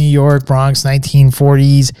that's New York, Bronx,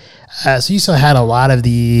 1940s. So you still had a lot of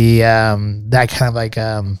the that kind of like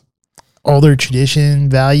older tradition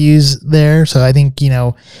values there. So I think,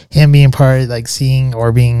 him being part of like seeing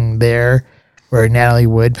or being there where Natalie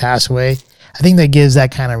Wood passed away, I think that gives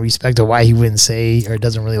that kind of respect to why he wouldn't say or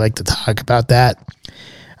doesn't really like to talk about that.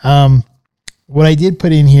 What I did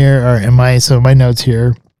put in here or in my notes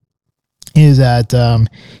here is that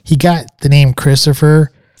he got the name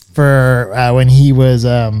Christopher for when he was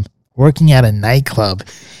working at a nightclub,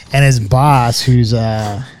 and his boss, who's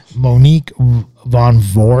Monique Von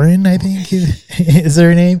Voren, I think is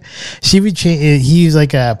her name. She would change. He was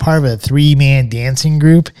like a part of a 3-man dancing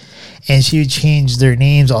group, and she would change their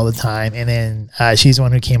names all the time. And then she's the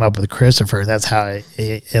one who came up with Christopher. That's how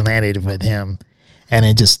it landed with him, and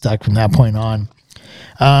it just stuck from that point on.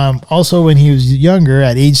 Also, when he was younger,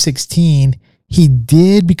 at age 16, he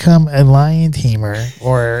did become a lion tamer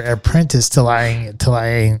or apprentice to lion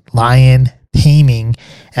taming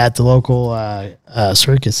at the local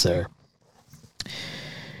circus there.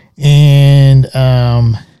 And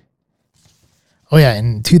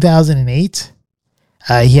in 2008,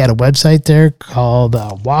 he had a website there called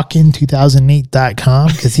walkin2008.com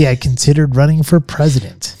because he had considered running for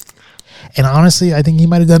president. And honestly, I think he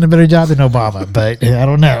might have done a better job than Obama, but I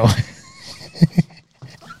don't know.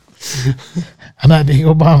 I'm not a big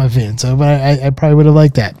Obama fan, but I probably would have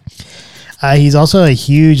liked that. He's also a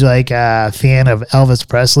huge fan of Elvis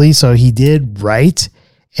Presley, so he did write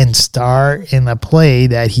and star in a play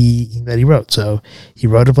that he wrote. So he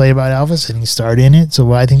wrote a play about Elvis and he starred in it.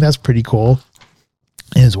 So I think that's pretty cool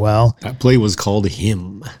as well. That play was called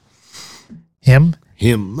Him. Him.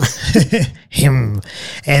 And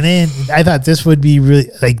then I thought this would be really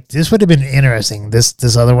this would have been interesting.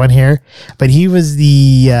 This other one here, but he was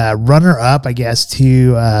the runner up, I guess,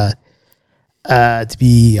 to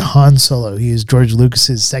be Han Solo. He was George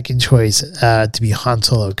Lucas's second choice to be Han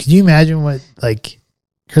Solo. Could you imagine what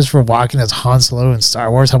Christopher Walken as Han Solo in Star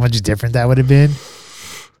Wars? How much different that would have been?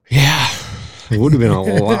 Yeah, it would have been a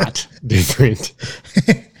lot different.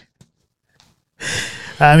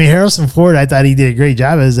 I mean, Harrison Ford, I thought he did a great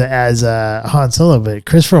job as Han Solo, but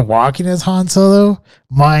Christopher Walken as Han Solo,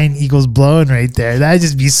 mind equals blown right there. That'd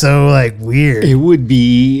just be so weird. It would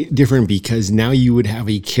be different because now you would have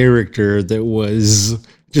a character that was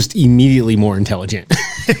just immediately more intelligent.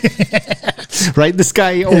 Right? This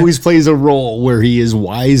guy always plays a role where he is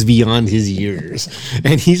wise beyond his years,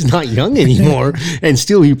 and he's not young anymore. And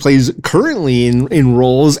still he plays currently in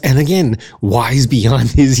roles, and again, wise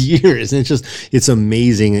beyond his years. And it's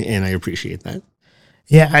amazing. And I appreciate that.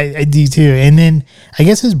 Yeah, I do too. And then I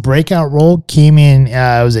guess his breakout role came in,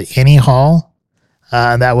 was it Annie Hall?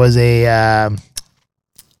 That was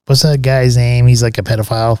what's that guy's name? He's like a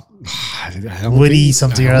pedophile. Woody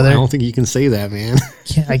something or other. I don't think you can say that, man.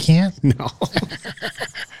 I can't? No.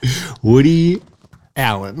 Woody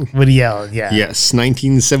Allen. Yeah. Yes,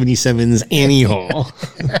 1977's Annie Hall.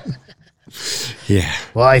 Yeah.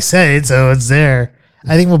 Well, I said it, so it's there.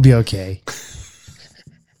 I think we'll be okay.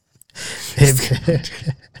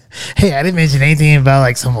 Hey, I didn't mention anything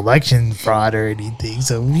about some election fraud or anything,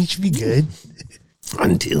 so we should be good.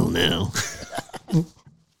 Until now.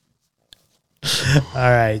 All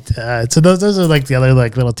right. So those are the other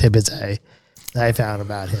little tidbits I found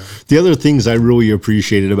about him. The other things I really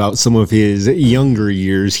appreciated about some of his younger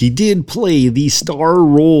years, he did play the star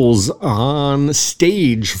roles on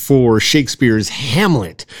stage for Shakespeare's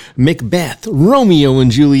Hamlet, Macbeth, Romeo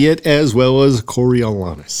and Juliet, as well as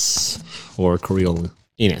Coriolanus or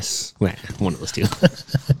Coriolanus. Well, one of those two.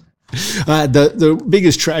 The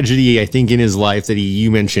biggest tragedy, I think, in his life that you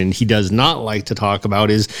mentioned he does not like to talk about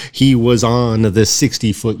is he was on the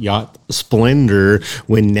 60-foot yacht Splendor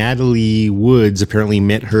when Natalie Woods apparently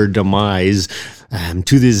met her demise.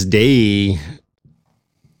 To this day,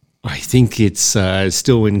 I think it's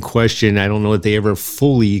still in question. I don't know if they ever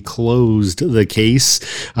fully closed the case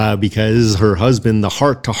because her husband, the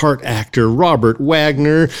heart-to-heart actor Robert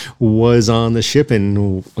Wagner, was on the ship,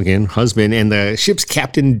 and again, husband, and the ship's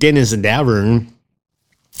captain Dennis Davern,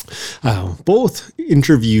 both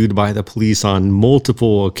interviewed by the police on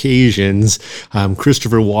multiple occasions.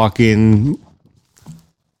 Christopher Walken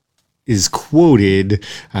is quoted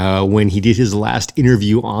when he did his last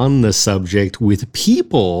interview on the subject with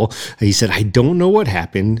People. He said, "I don't know what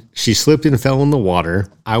happened. She slipped and fell in the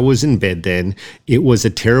water. I was in bed then. It was a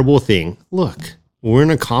terrible thing. Look, we're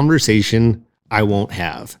in a conversation I won't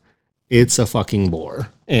have. It's a fucking bore.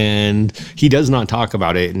 And he does not talk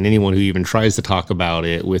about it. And anyone who even tries to talk about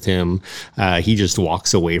it with him, he just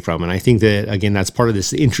walks away from. And I think that, again, that's part of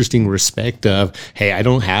this interesting respect of, hey, I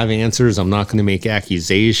don't have answers. I'm not going to make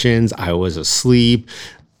accusations. I was asleep.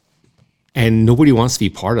 And nobody wants to be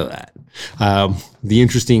part of that. The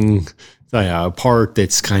interesting part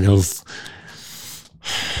that's kind of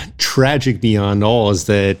tragic beyond all is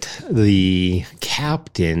that the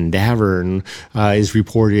captain, Davern, is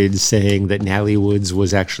reported saying that Natalie Woods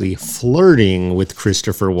was actually flirting with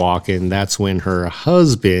Christopher Walken. That's when her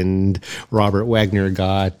husband, Robert Wagner,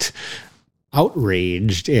 got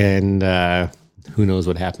outraged, and who knows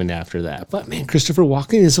what happened after that. But man, Christopher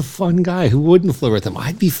Walken is a fun guy. Who wouldn't flirt with him?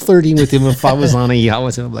 I'd be flirting with him if I was on a yacht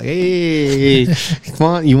with him. I'm like, hey, come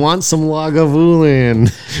on, you want some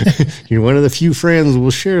Lagavulin? You're one of the few friends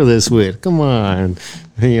we'll share this with. Come on.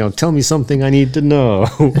 Tell me something I need to know.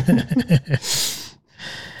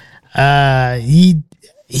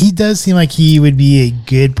 He does seem like he would be a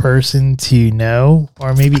good person to know,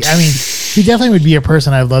 or maybe, he definitely would be a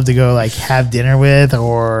person I'd love to go like have dinner with,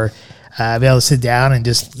 or be able to sit down and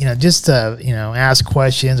just ask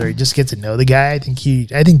questions, or just get to know the guy. I think he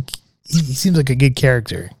seems like a good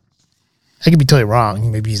character. I could be totally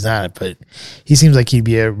wrong. Maybe he's not, but he seems like he'd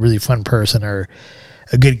be a really fun person, or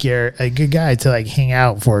a good guy to like hang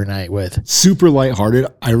out for a night with. Super lighthearted,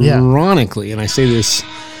 ironically, and I say this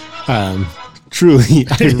truly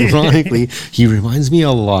ironically, he reminds me a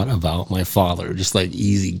lot about my father, just like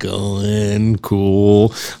easygoing,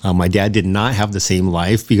 cool. My dad did not have the same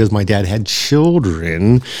life because my dad had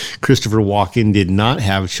children. Christopher Walken did not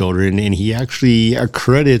have children, and he actually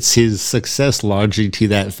accredits his success largely to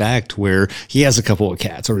that fact, where he has a couple of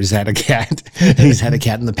cats, or he's had a cat. He's had a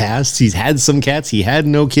cat in the past. He's had some cats. He had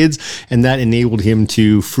no kids, and that enabled him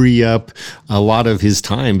to free up a lot of his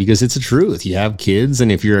time, because it's the truth. You have kids,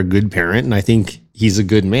 and if you're a good parent, and I think he's a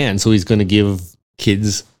good man, so he's going to give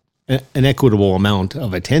kids an equitable amount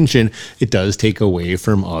of attention. It does take away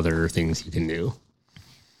from other things you can do.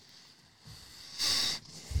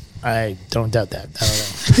 I don't doubt that. I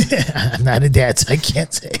don't know. I'm not a dad, so I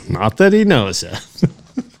can't say. Not that he knows. All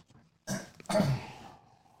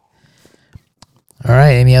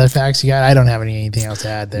right. Any other facts you got? I don't have anything else to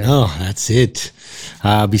add there. No, that's it.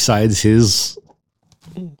 Besides his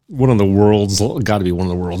got to be one of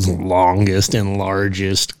the world's longest and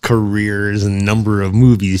largest careers and number of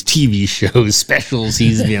movies, TV shows, specials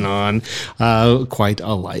he's been on. Quite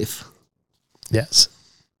a life. Yes.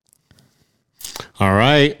 All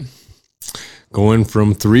right. Going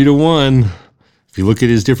from 3 to 1. If you look at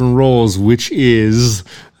his different roles, which is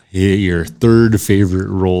your third favorite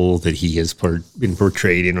role that he has been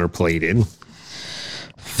portrayed in or played in?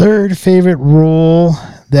 Third favorite role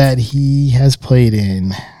that he has played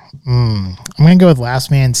in. I'm going to go with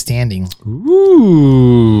Last Man Standing.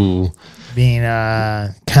 Ooh. Being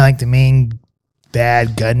kind of like the main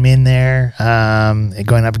bad gunman there,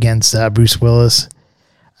 going up against Bruce Willis.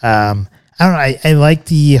 I don't know. I like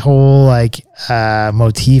the whole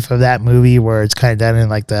motif of that movie, where it's kind of done in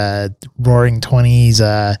like the Roaring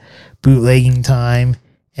 20s bootlegging time,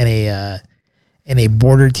 in a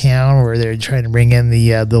border town where they're trying to bring in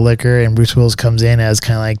the liquor, and Bruce Willis comes in as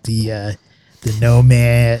kind of like the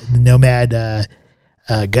nomad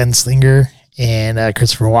gunslinger, and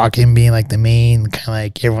Christopher Walken being like the main kind of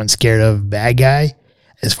like everyone's scared of bad guy.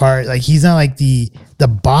 As far as like, he's not like the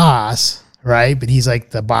boss, right? But he's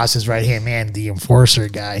like the boss's right hand man, the enforcer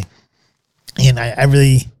guy. And I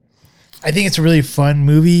think it's a really fun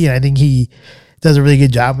movie, and I think he does a really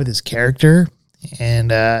good job with his character.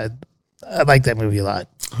 And I like that movie a lot.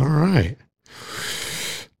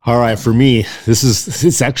 All right, for me,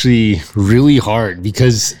 it's actually really hard,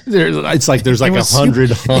 because there's like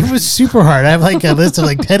 100. It was super hard. I have like a list of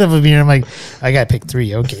like 10 of them here. I'm like, I got to pick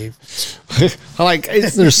 3. Okay.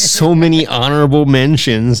 There's so many honorable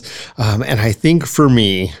mentions. And I think for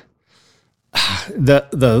me,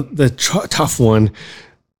 the tough one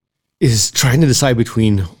is trying to decide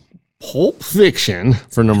between Pulp Fiction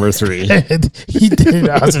for number 3. He did an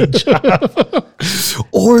awesome job.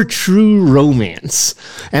 Or True Romance.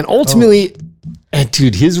 And ultimately,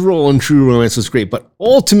 dude, his role in True Romance was great. But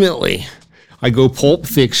ultimately, I go Pulp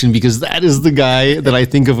Fiction, because that is the guy that I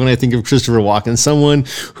think of when I think of Christopher Walken. Someone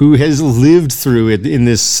who has lived through it in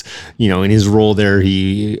this, in his role there.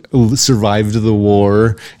 He survived the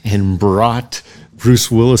war and brought Bruce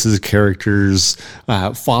Willis's character's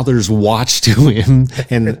father's watch to him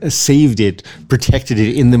and saved it, protected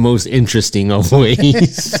it in the most interesting of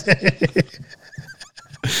ways.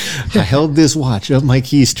 I held this watch up my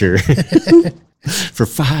keister for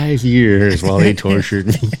 5 years while they tortured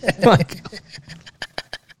me.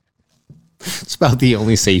 It's about the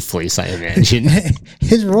only safe place, I imagine.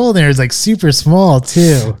 His role there is like super small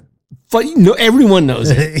too. But everyone knows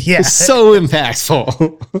it. Yeah. It's so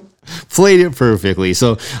impactful. Played it perfectly.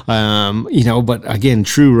 So, but again,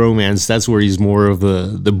 True Romance, that's where he's more of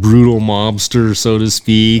the brutal mobster, so to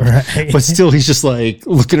speak. Right. But still, he's just like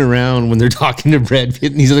looking around when they're talking to Brad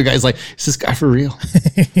Pitt, and these other guys like, is this guy for real?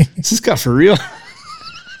 Is this guy for real?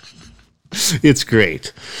 It's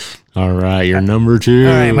great. All right, your number 2.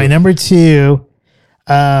 All right, my number 2.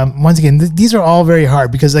 Once again, these are all very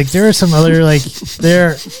hard because like there are some other like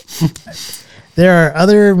there are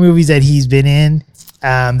other movies that he's been in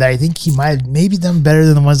that I think he might have maybe done better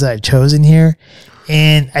than the ones that I've chosen here.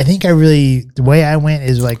 And I think the way I went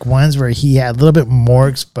is like ones where he had a little bit more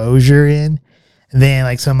exposure in than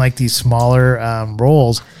like some like these smaller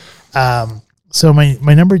roles. So my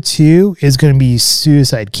number 2 is going to be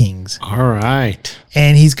Suicide Kings. All right.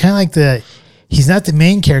 And he's kind of like he's not the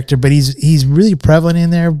main character, but he's really prevalent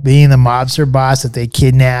in there, being the mobster boss that they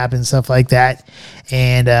kidnap and stuff like that.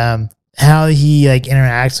 And how he like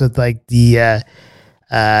interacts with like these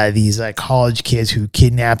like college kids who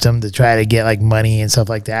kidnapped him to try to get like money and stuff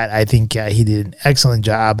like that. I think he did an excellent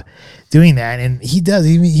job doing that. And he does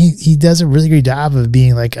a really great job of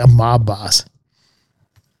being like a mob boss.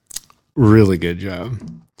 Really good job.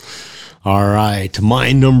 All right,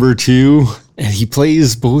 my number 2, and he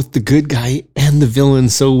plays both the good guy and the villain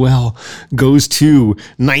so well, goes to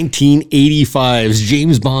 1985's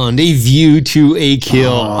James Bond, A View to a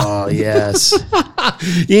Kill. Oh, yes.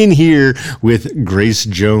 In here with Grace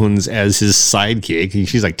Jones as his sidekick.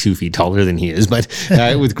 She's like 2 feet taller than he is, but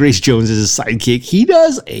with Grace Jones as his sidekick, he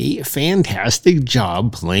does a fantastic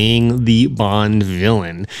job playing the Bond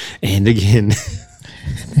villain. And again...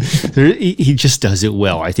 he just does it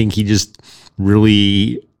well. I think he just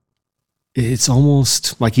really, it's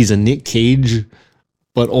almost like he's a Nick Cage,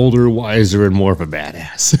 but older, wiser, and more of a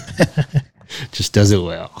badass. Just does it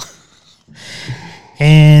well.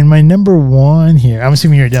 And my number 1 here, I'm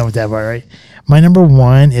assuming you're done with that part, right? My number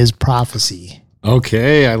 1 is Prophecy.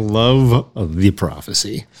 Okay, I love The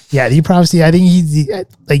Prophecy. Yeah, The Prophecy. I think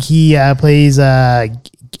he plays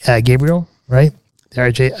Gabriel, right?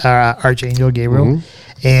 The Archangel Gabriel. Mm-hmm.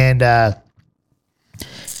 And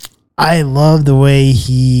I love the way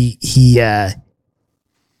he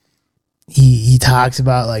talks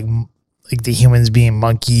about like the humans being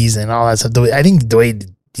monkeys and all that stuff. I think the way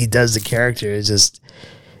he does the character is just,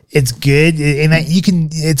 it's good. And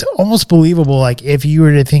it's almost believable. Like if you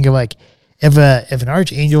were to think of like, if an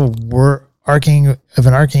archangel were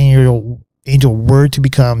to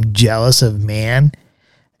become jealous of man,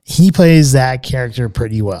 he plays that character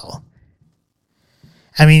pretty well.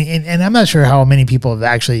 I mean, and I'm not sure how many people have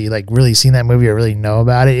actually like really seen that movie or really know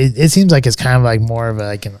about it. It seems like it's kind of like more of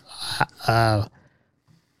an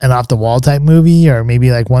off the wall type movie, or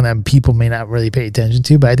maybe like one that people may not really pay attention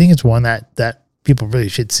to. But I think it's one that people really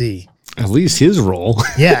should see. At least his role.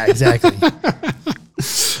 Yeah, exactly.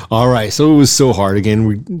 All right, so it was so hard.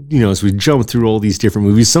 Again, as we jump through all these different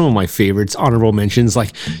movies, some of my favorites, honorable mentions,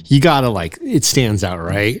 like you gotta like, it stands out,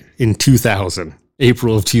 right? In 2000.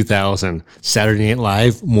 April of 2000, Saturday Night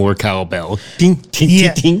Live, more cowbell. Ding, ding,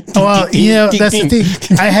 Yeah. ding, ding, Well, ding, ding, that's ding. the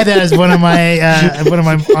thing. I had that as one of my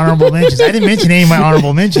honorable mentions. I didn't mention any of my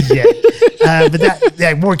honorable mentions yet, but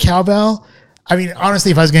that more cowbell. I mean,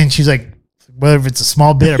 honestly, if I was going to choose like whether it's a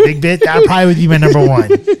small bit or big bit, that probably would be my number 1.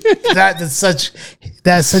 That's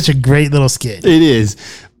such a great little skit. It is,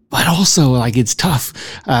 but also like it's tough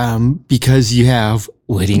because you have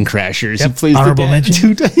Wedding Crashers. Yep. He plays Honorable the dad.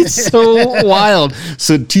 mention. Dude, it's so wild.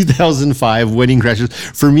 So 2005, Wedding Crashers.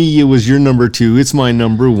 For me, it was your number 2. It's my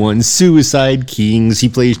number 1, Suicide Kings. He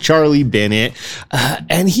plays Charlie Bennett.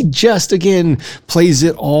 And he just, again, plays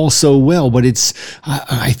it all so well. But it's,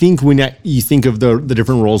 I think when you think of the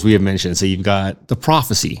different roles we have mentioned, so you've got The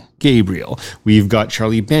Prophecy, Gabriel. We've got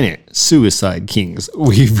Charlie Bennett, Suicide Kings.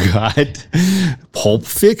 We've got Pulp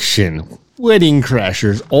Fiction, Wedding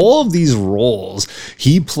Crashers, all of these roles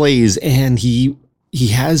he plays, and he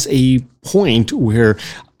has a point where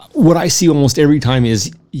what I see almost every time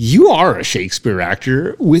is you are a Shakespeare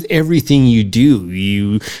actor with everything you do.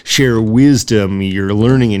 You share wisdom, you're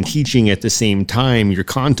learning and teaching at the same time, you're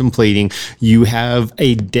contemplating, you have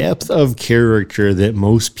a depth of character that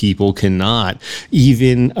most people cannot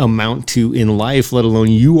even amount to in life, let alone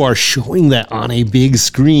you are showing that on a big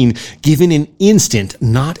screen, given an instant,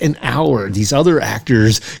 not an hour. These other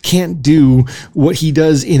actors can't do what he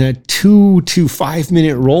does in a 2 to 5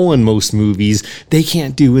 minute role in most movies. They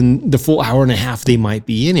can't do in the full hour and a half they might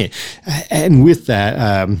be be in it. And with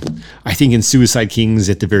that, I think in Suicide Kings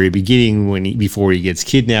at the very beginning, before he gets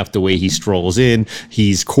kidnapped, the way he strolls in,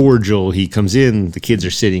 he's cordial. He comes in, the kids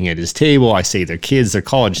are sitting at his table. I say they're kids, they're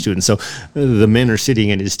college students. So the men are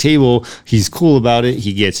sitting at his table. He's cool about it.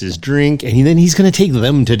 He gets his drink, and then he's going to take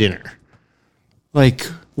them to dinner. Like,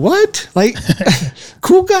 what? Like,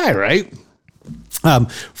 cool guy, right?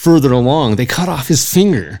 Further along, they cut off his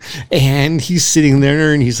finger, and he's sitting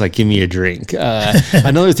there, and he's like, give me a drink.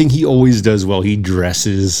 Another thing he always does well, he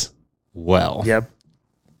dresses well. Yep.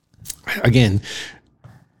 Again,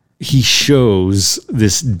 he shows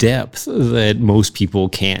this depth that most people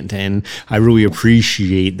can't. And I really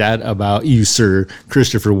appreciate that about you, Sir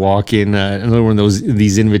Christopher Walken. Another one of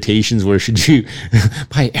these invitations where should you,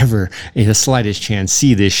 by ever, in the slightest chance,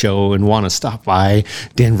 see this show and want to stop by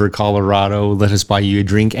Denver, Colorado, let us buy you a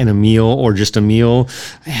drink and a meal, or just a meal,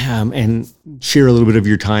 and share a little bit of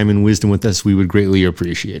your time and wisdom with us. We would greatly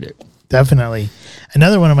appreciate it. Definitely.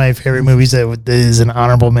 Another one of my favorite movies that is an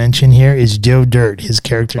honorable mention here is Joe Dirt, his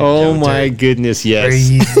character. Oh Joe my Dirt, goodness, where yes.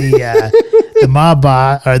 he's the mob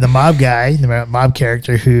guy, the mob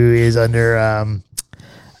character who is under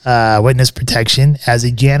witness protection as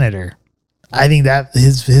a janitor. I think that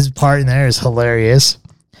his part in there is hilarious.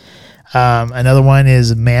 Another one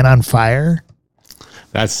is Man on Fire.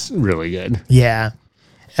 That's really good. Yeah.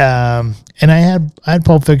 And I had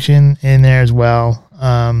Pulp Fiction in there as well.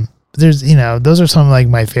 But there's, those are some of like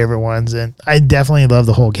my favorite ones, and I definitely love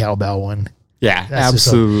the whole cowbell one. Yeah, That's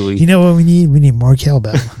absolutely. You know what we need? We need more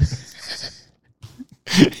cowbell.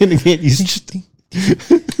 And again,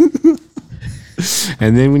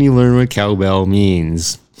 and then when you learn what cowbell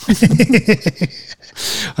means.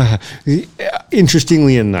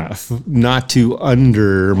 Interestingly enough, not to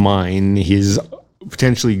undermine his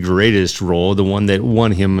potentially greatest role, the one that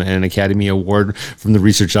won him an Academy Award from the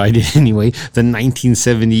research I did anyway, the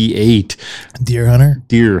 1978 Deer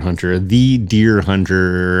Hunter, the Deer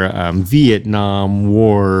Hunter, Vietnam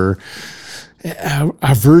War,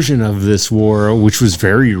 a version of this war, which was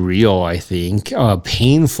very real, I think,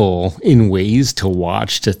 painful in ways to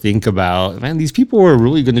watch, to think about. Man, these people are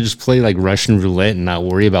really going to just play like Russian roulette and not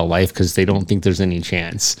worry about life because they don't think there's any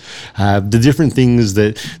chance. The different things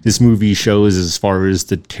that this movie shows as far as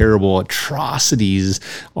the terrible atrocities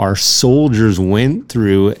our soldiers went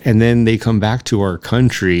through, and then they come back to our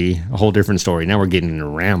country, a whole different story. Now we're getting into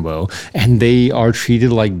Rambo, and they are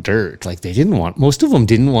treated like dirt. Like most of them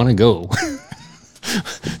didn't want to go.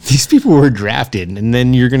 These people were drafted, and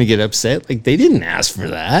then you're going to get upset. Like, they didn't ask for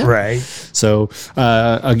that. right? So,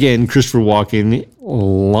 again, Christopher Walken,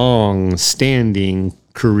 long-standing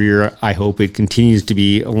career. I hope it continues to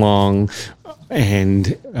be long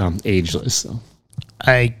and ageless. So.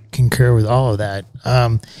 I concur with all of that.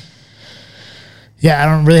 Yeah, I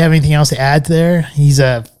don't really have anything else to add there. He's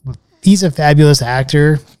a fabulous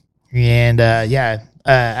actor, and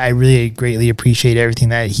I really greatly appreciate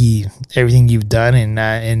everything you've done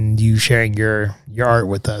and you sharing your art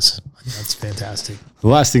with us. That's fantastic. The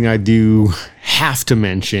last thing I do have to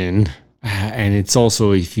mention, and it's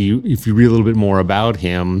also if you read a little bit more about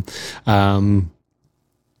him,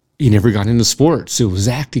 he never got into sports. It was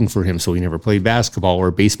acting for him, so he never played basketball or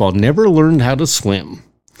baseball. Never learned how to swim.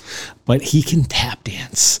 But he can tap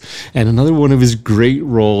dance. And another one of his great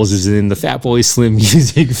roles is in the Fat Boy Slim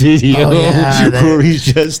music video where he's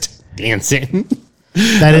just dancing.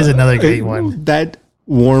 That is another great one. That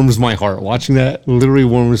warms my heart. Watching that literally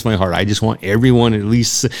warms my heart. I just want everyone, at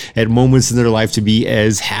least at moments in their life, to be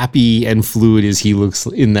as happy and fluid as he looks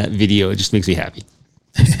in that video. It just makes me happy.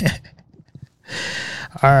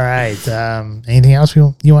 All right. Anything else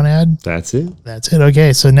you want to add? That's it.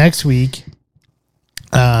 Okay. So next week,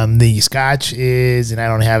 the Scotch is, and I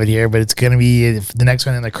don't have it here, but it's going to be the next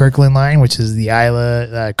one in the Kirkland line, which is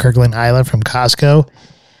the Kirkland Islay from Costco.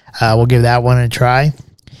 We'll give that one a try.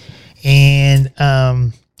 And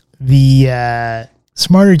the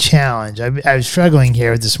Smarter Challenge. I was struggling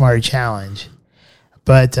here with the Smarter Challenge,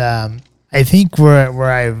 but I think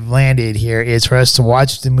where I've landed here is for us to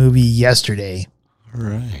watch the movie yesterday. All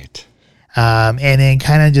right. And then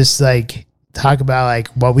kind of just like talk about like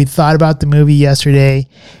what we thought about the movie yesterday,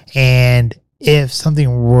 and if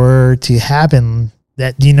something were to happen.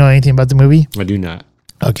 Do you know anything about the movie? I do not.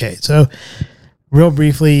 Okay, so real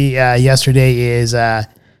briefly, yesterday is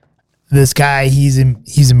this guy. He's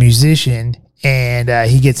a musician, and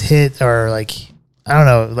he gets hit, or like I don't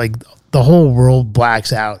know, like the whole world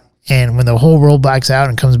blacks out. And when the whole world blacks out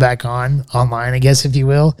and comes back online, I guess if you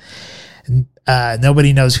will,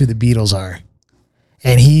 nobody knows who the Beatles are.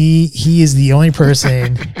 And he is the only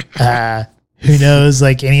person who knows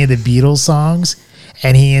like any of the Beatles songs.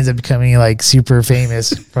 and he ends up becoming like super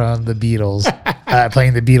famous from the Beatles,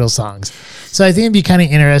 playing the Beatles songs. So I think it'd be kind of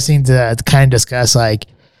interesting to kind of discuss like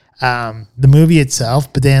the movie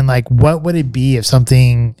itself, but then like what would it be if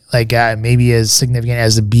something like maybe as significant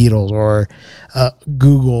as the Beatles or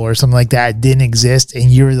Google or something like that didn't exist,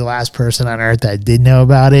 and you were the last person on Earth that did know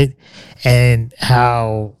about it, and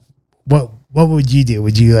what would you do?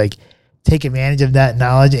 Would you like take advantage of that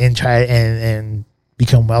knowledge and try and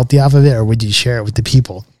become wealthy off of it, or would you share it with the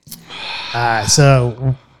people?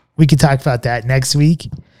 So we could talk about that next week.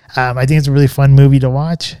 I think it's a really fun movie to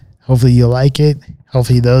watch. Hopefully you'll like it.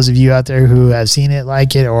 Hopefully those of you out there who have seen it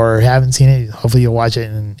like it or haven't seen it, hopefully you'll watch it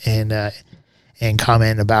and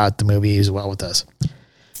comment about the movie as well with us.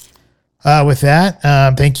 With that,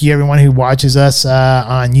 thank you everyone who watches us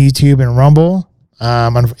on YouTube and Rumble.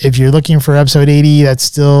 If you're looking for episode 80, that's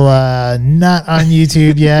still not on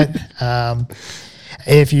YouTube yet.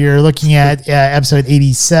 If you're looking at episode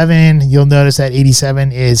 87, you'll notice that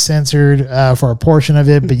 87 is censored for a portion of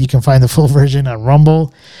it, but you can find the full version on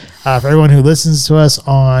Rumble. For everyone who listens to us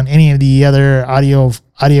on any of the other audio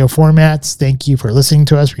formats, thank you for listening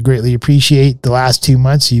to us. We greatly appreciate the last 2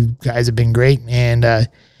 months. You guys have been great and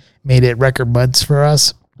made it record months for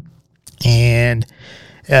us. And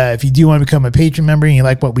if you do want to become a patron member and you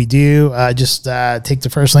like what we do, just take the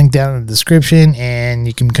first link down in the description and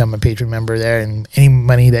you can become a patron member there. And any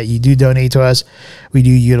money that you do donate to us, we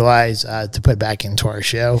do utilize to put back into our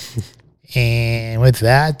show. And with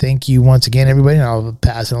that, thank you once again, everybody. And I'll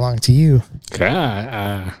pass it along to you.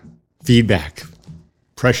 Feedback.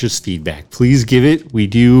 Precious feedback. Please give it. We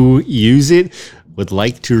do use it. Would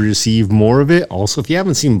like to receive more of it. Also, if you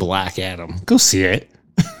haven't seen Black Adam, go see it.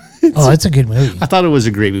 It's a good movie. I thought it was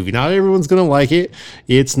a great movie. Not everyone's going to like it.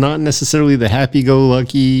 It's not necessarily the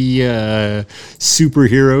happy-go-lucky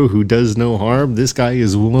superhero who does no harm. This guy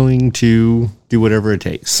is willing to do whatever it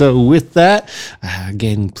takes. So with that,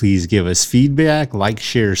 again, please give us feedback. Like,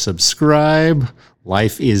 share, subscribe.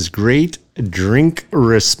 Life is great. Drink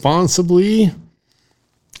responsibly.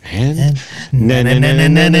 And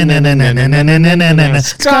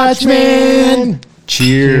Scotchman!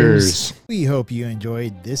 Cheers. We hope you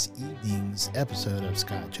enjoyed this evening's episode of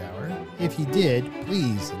Scotch Hour. If you did,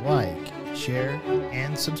 please like, share,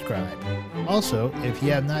 and subscribe. Also, if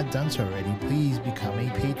you have not done so already, please become a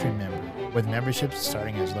patron member with memberships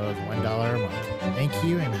starting as low as $1 a month. Thank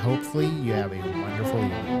you, and hopefully you have a wonderful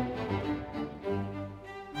evening.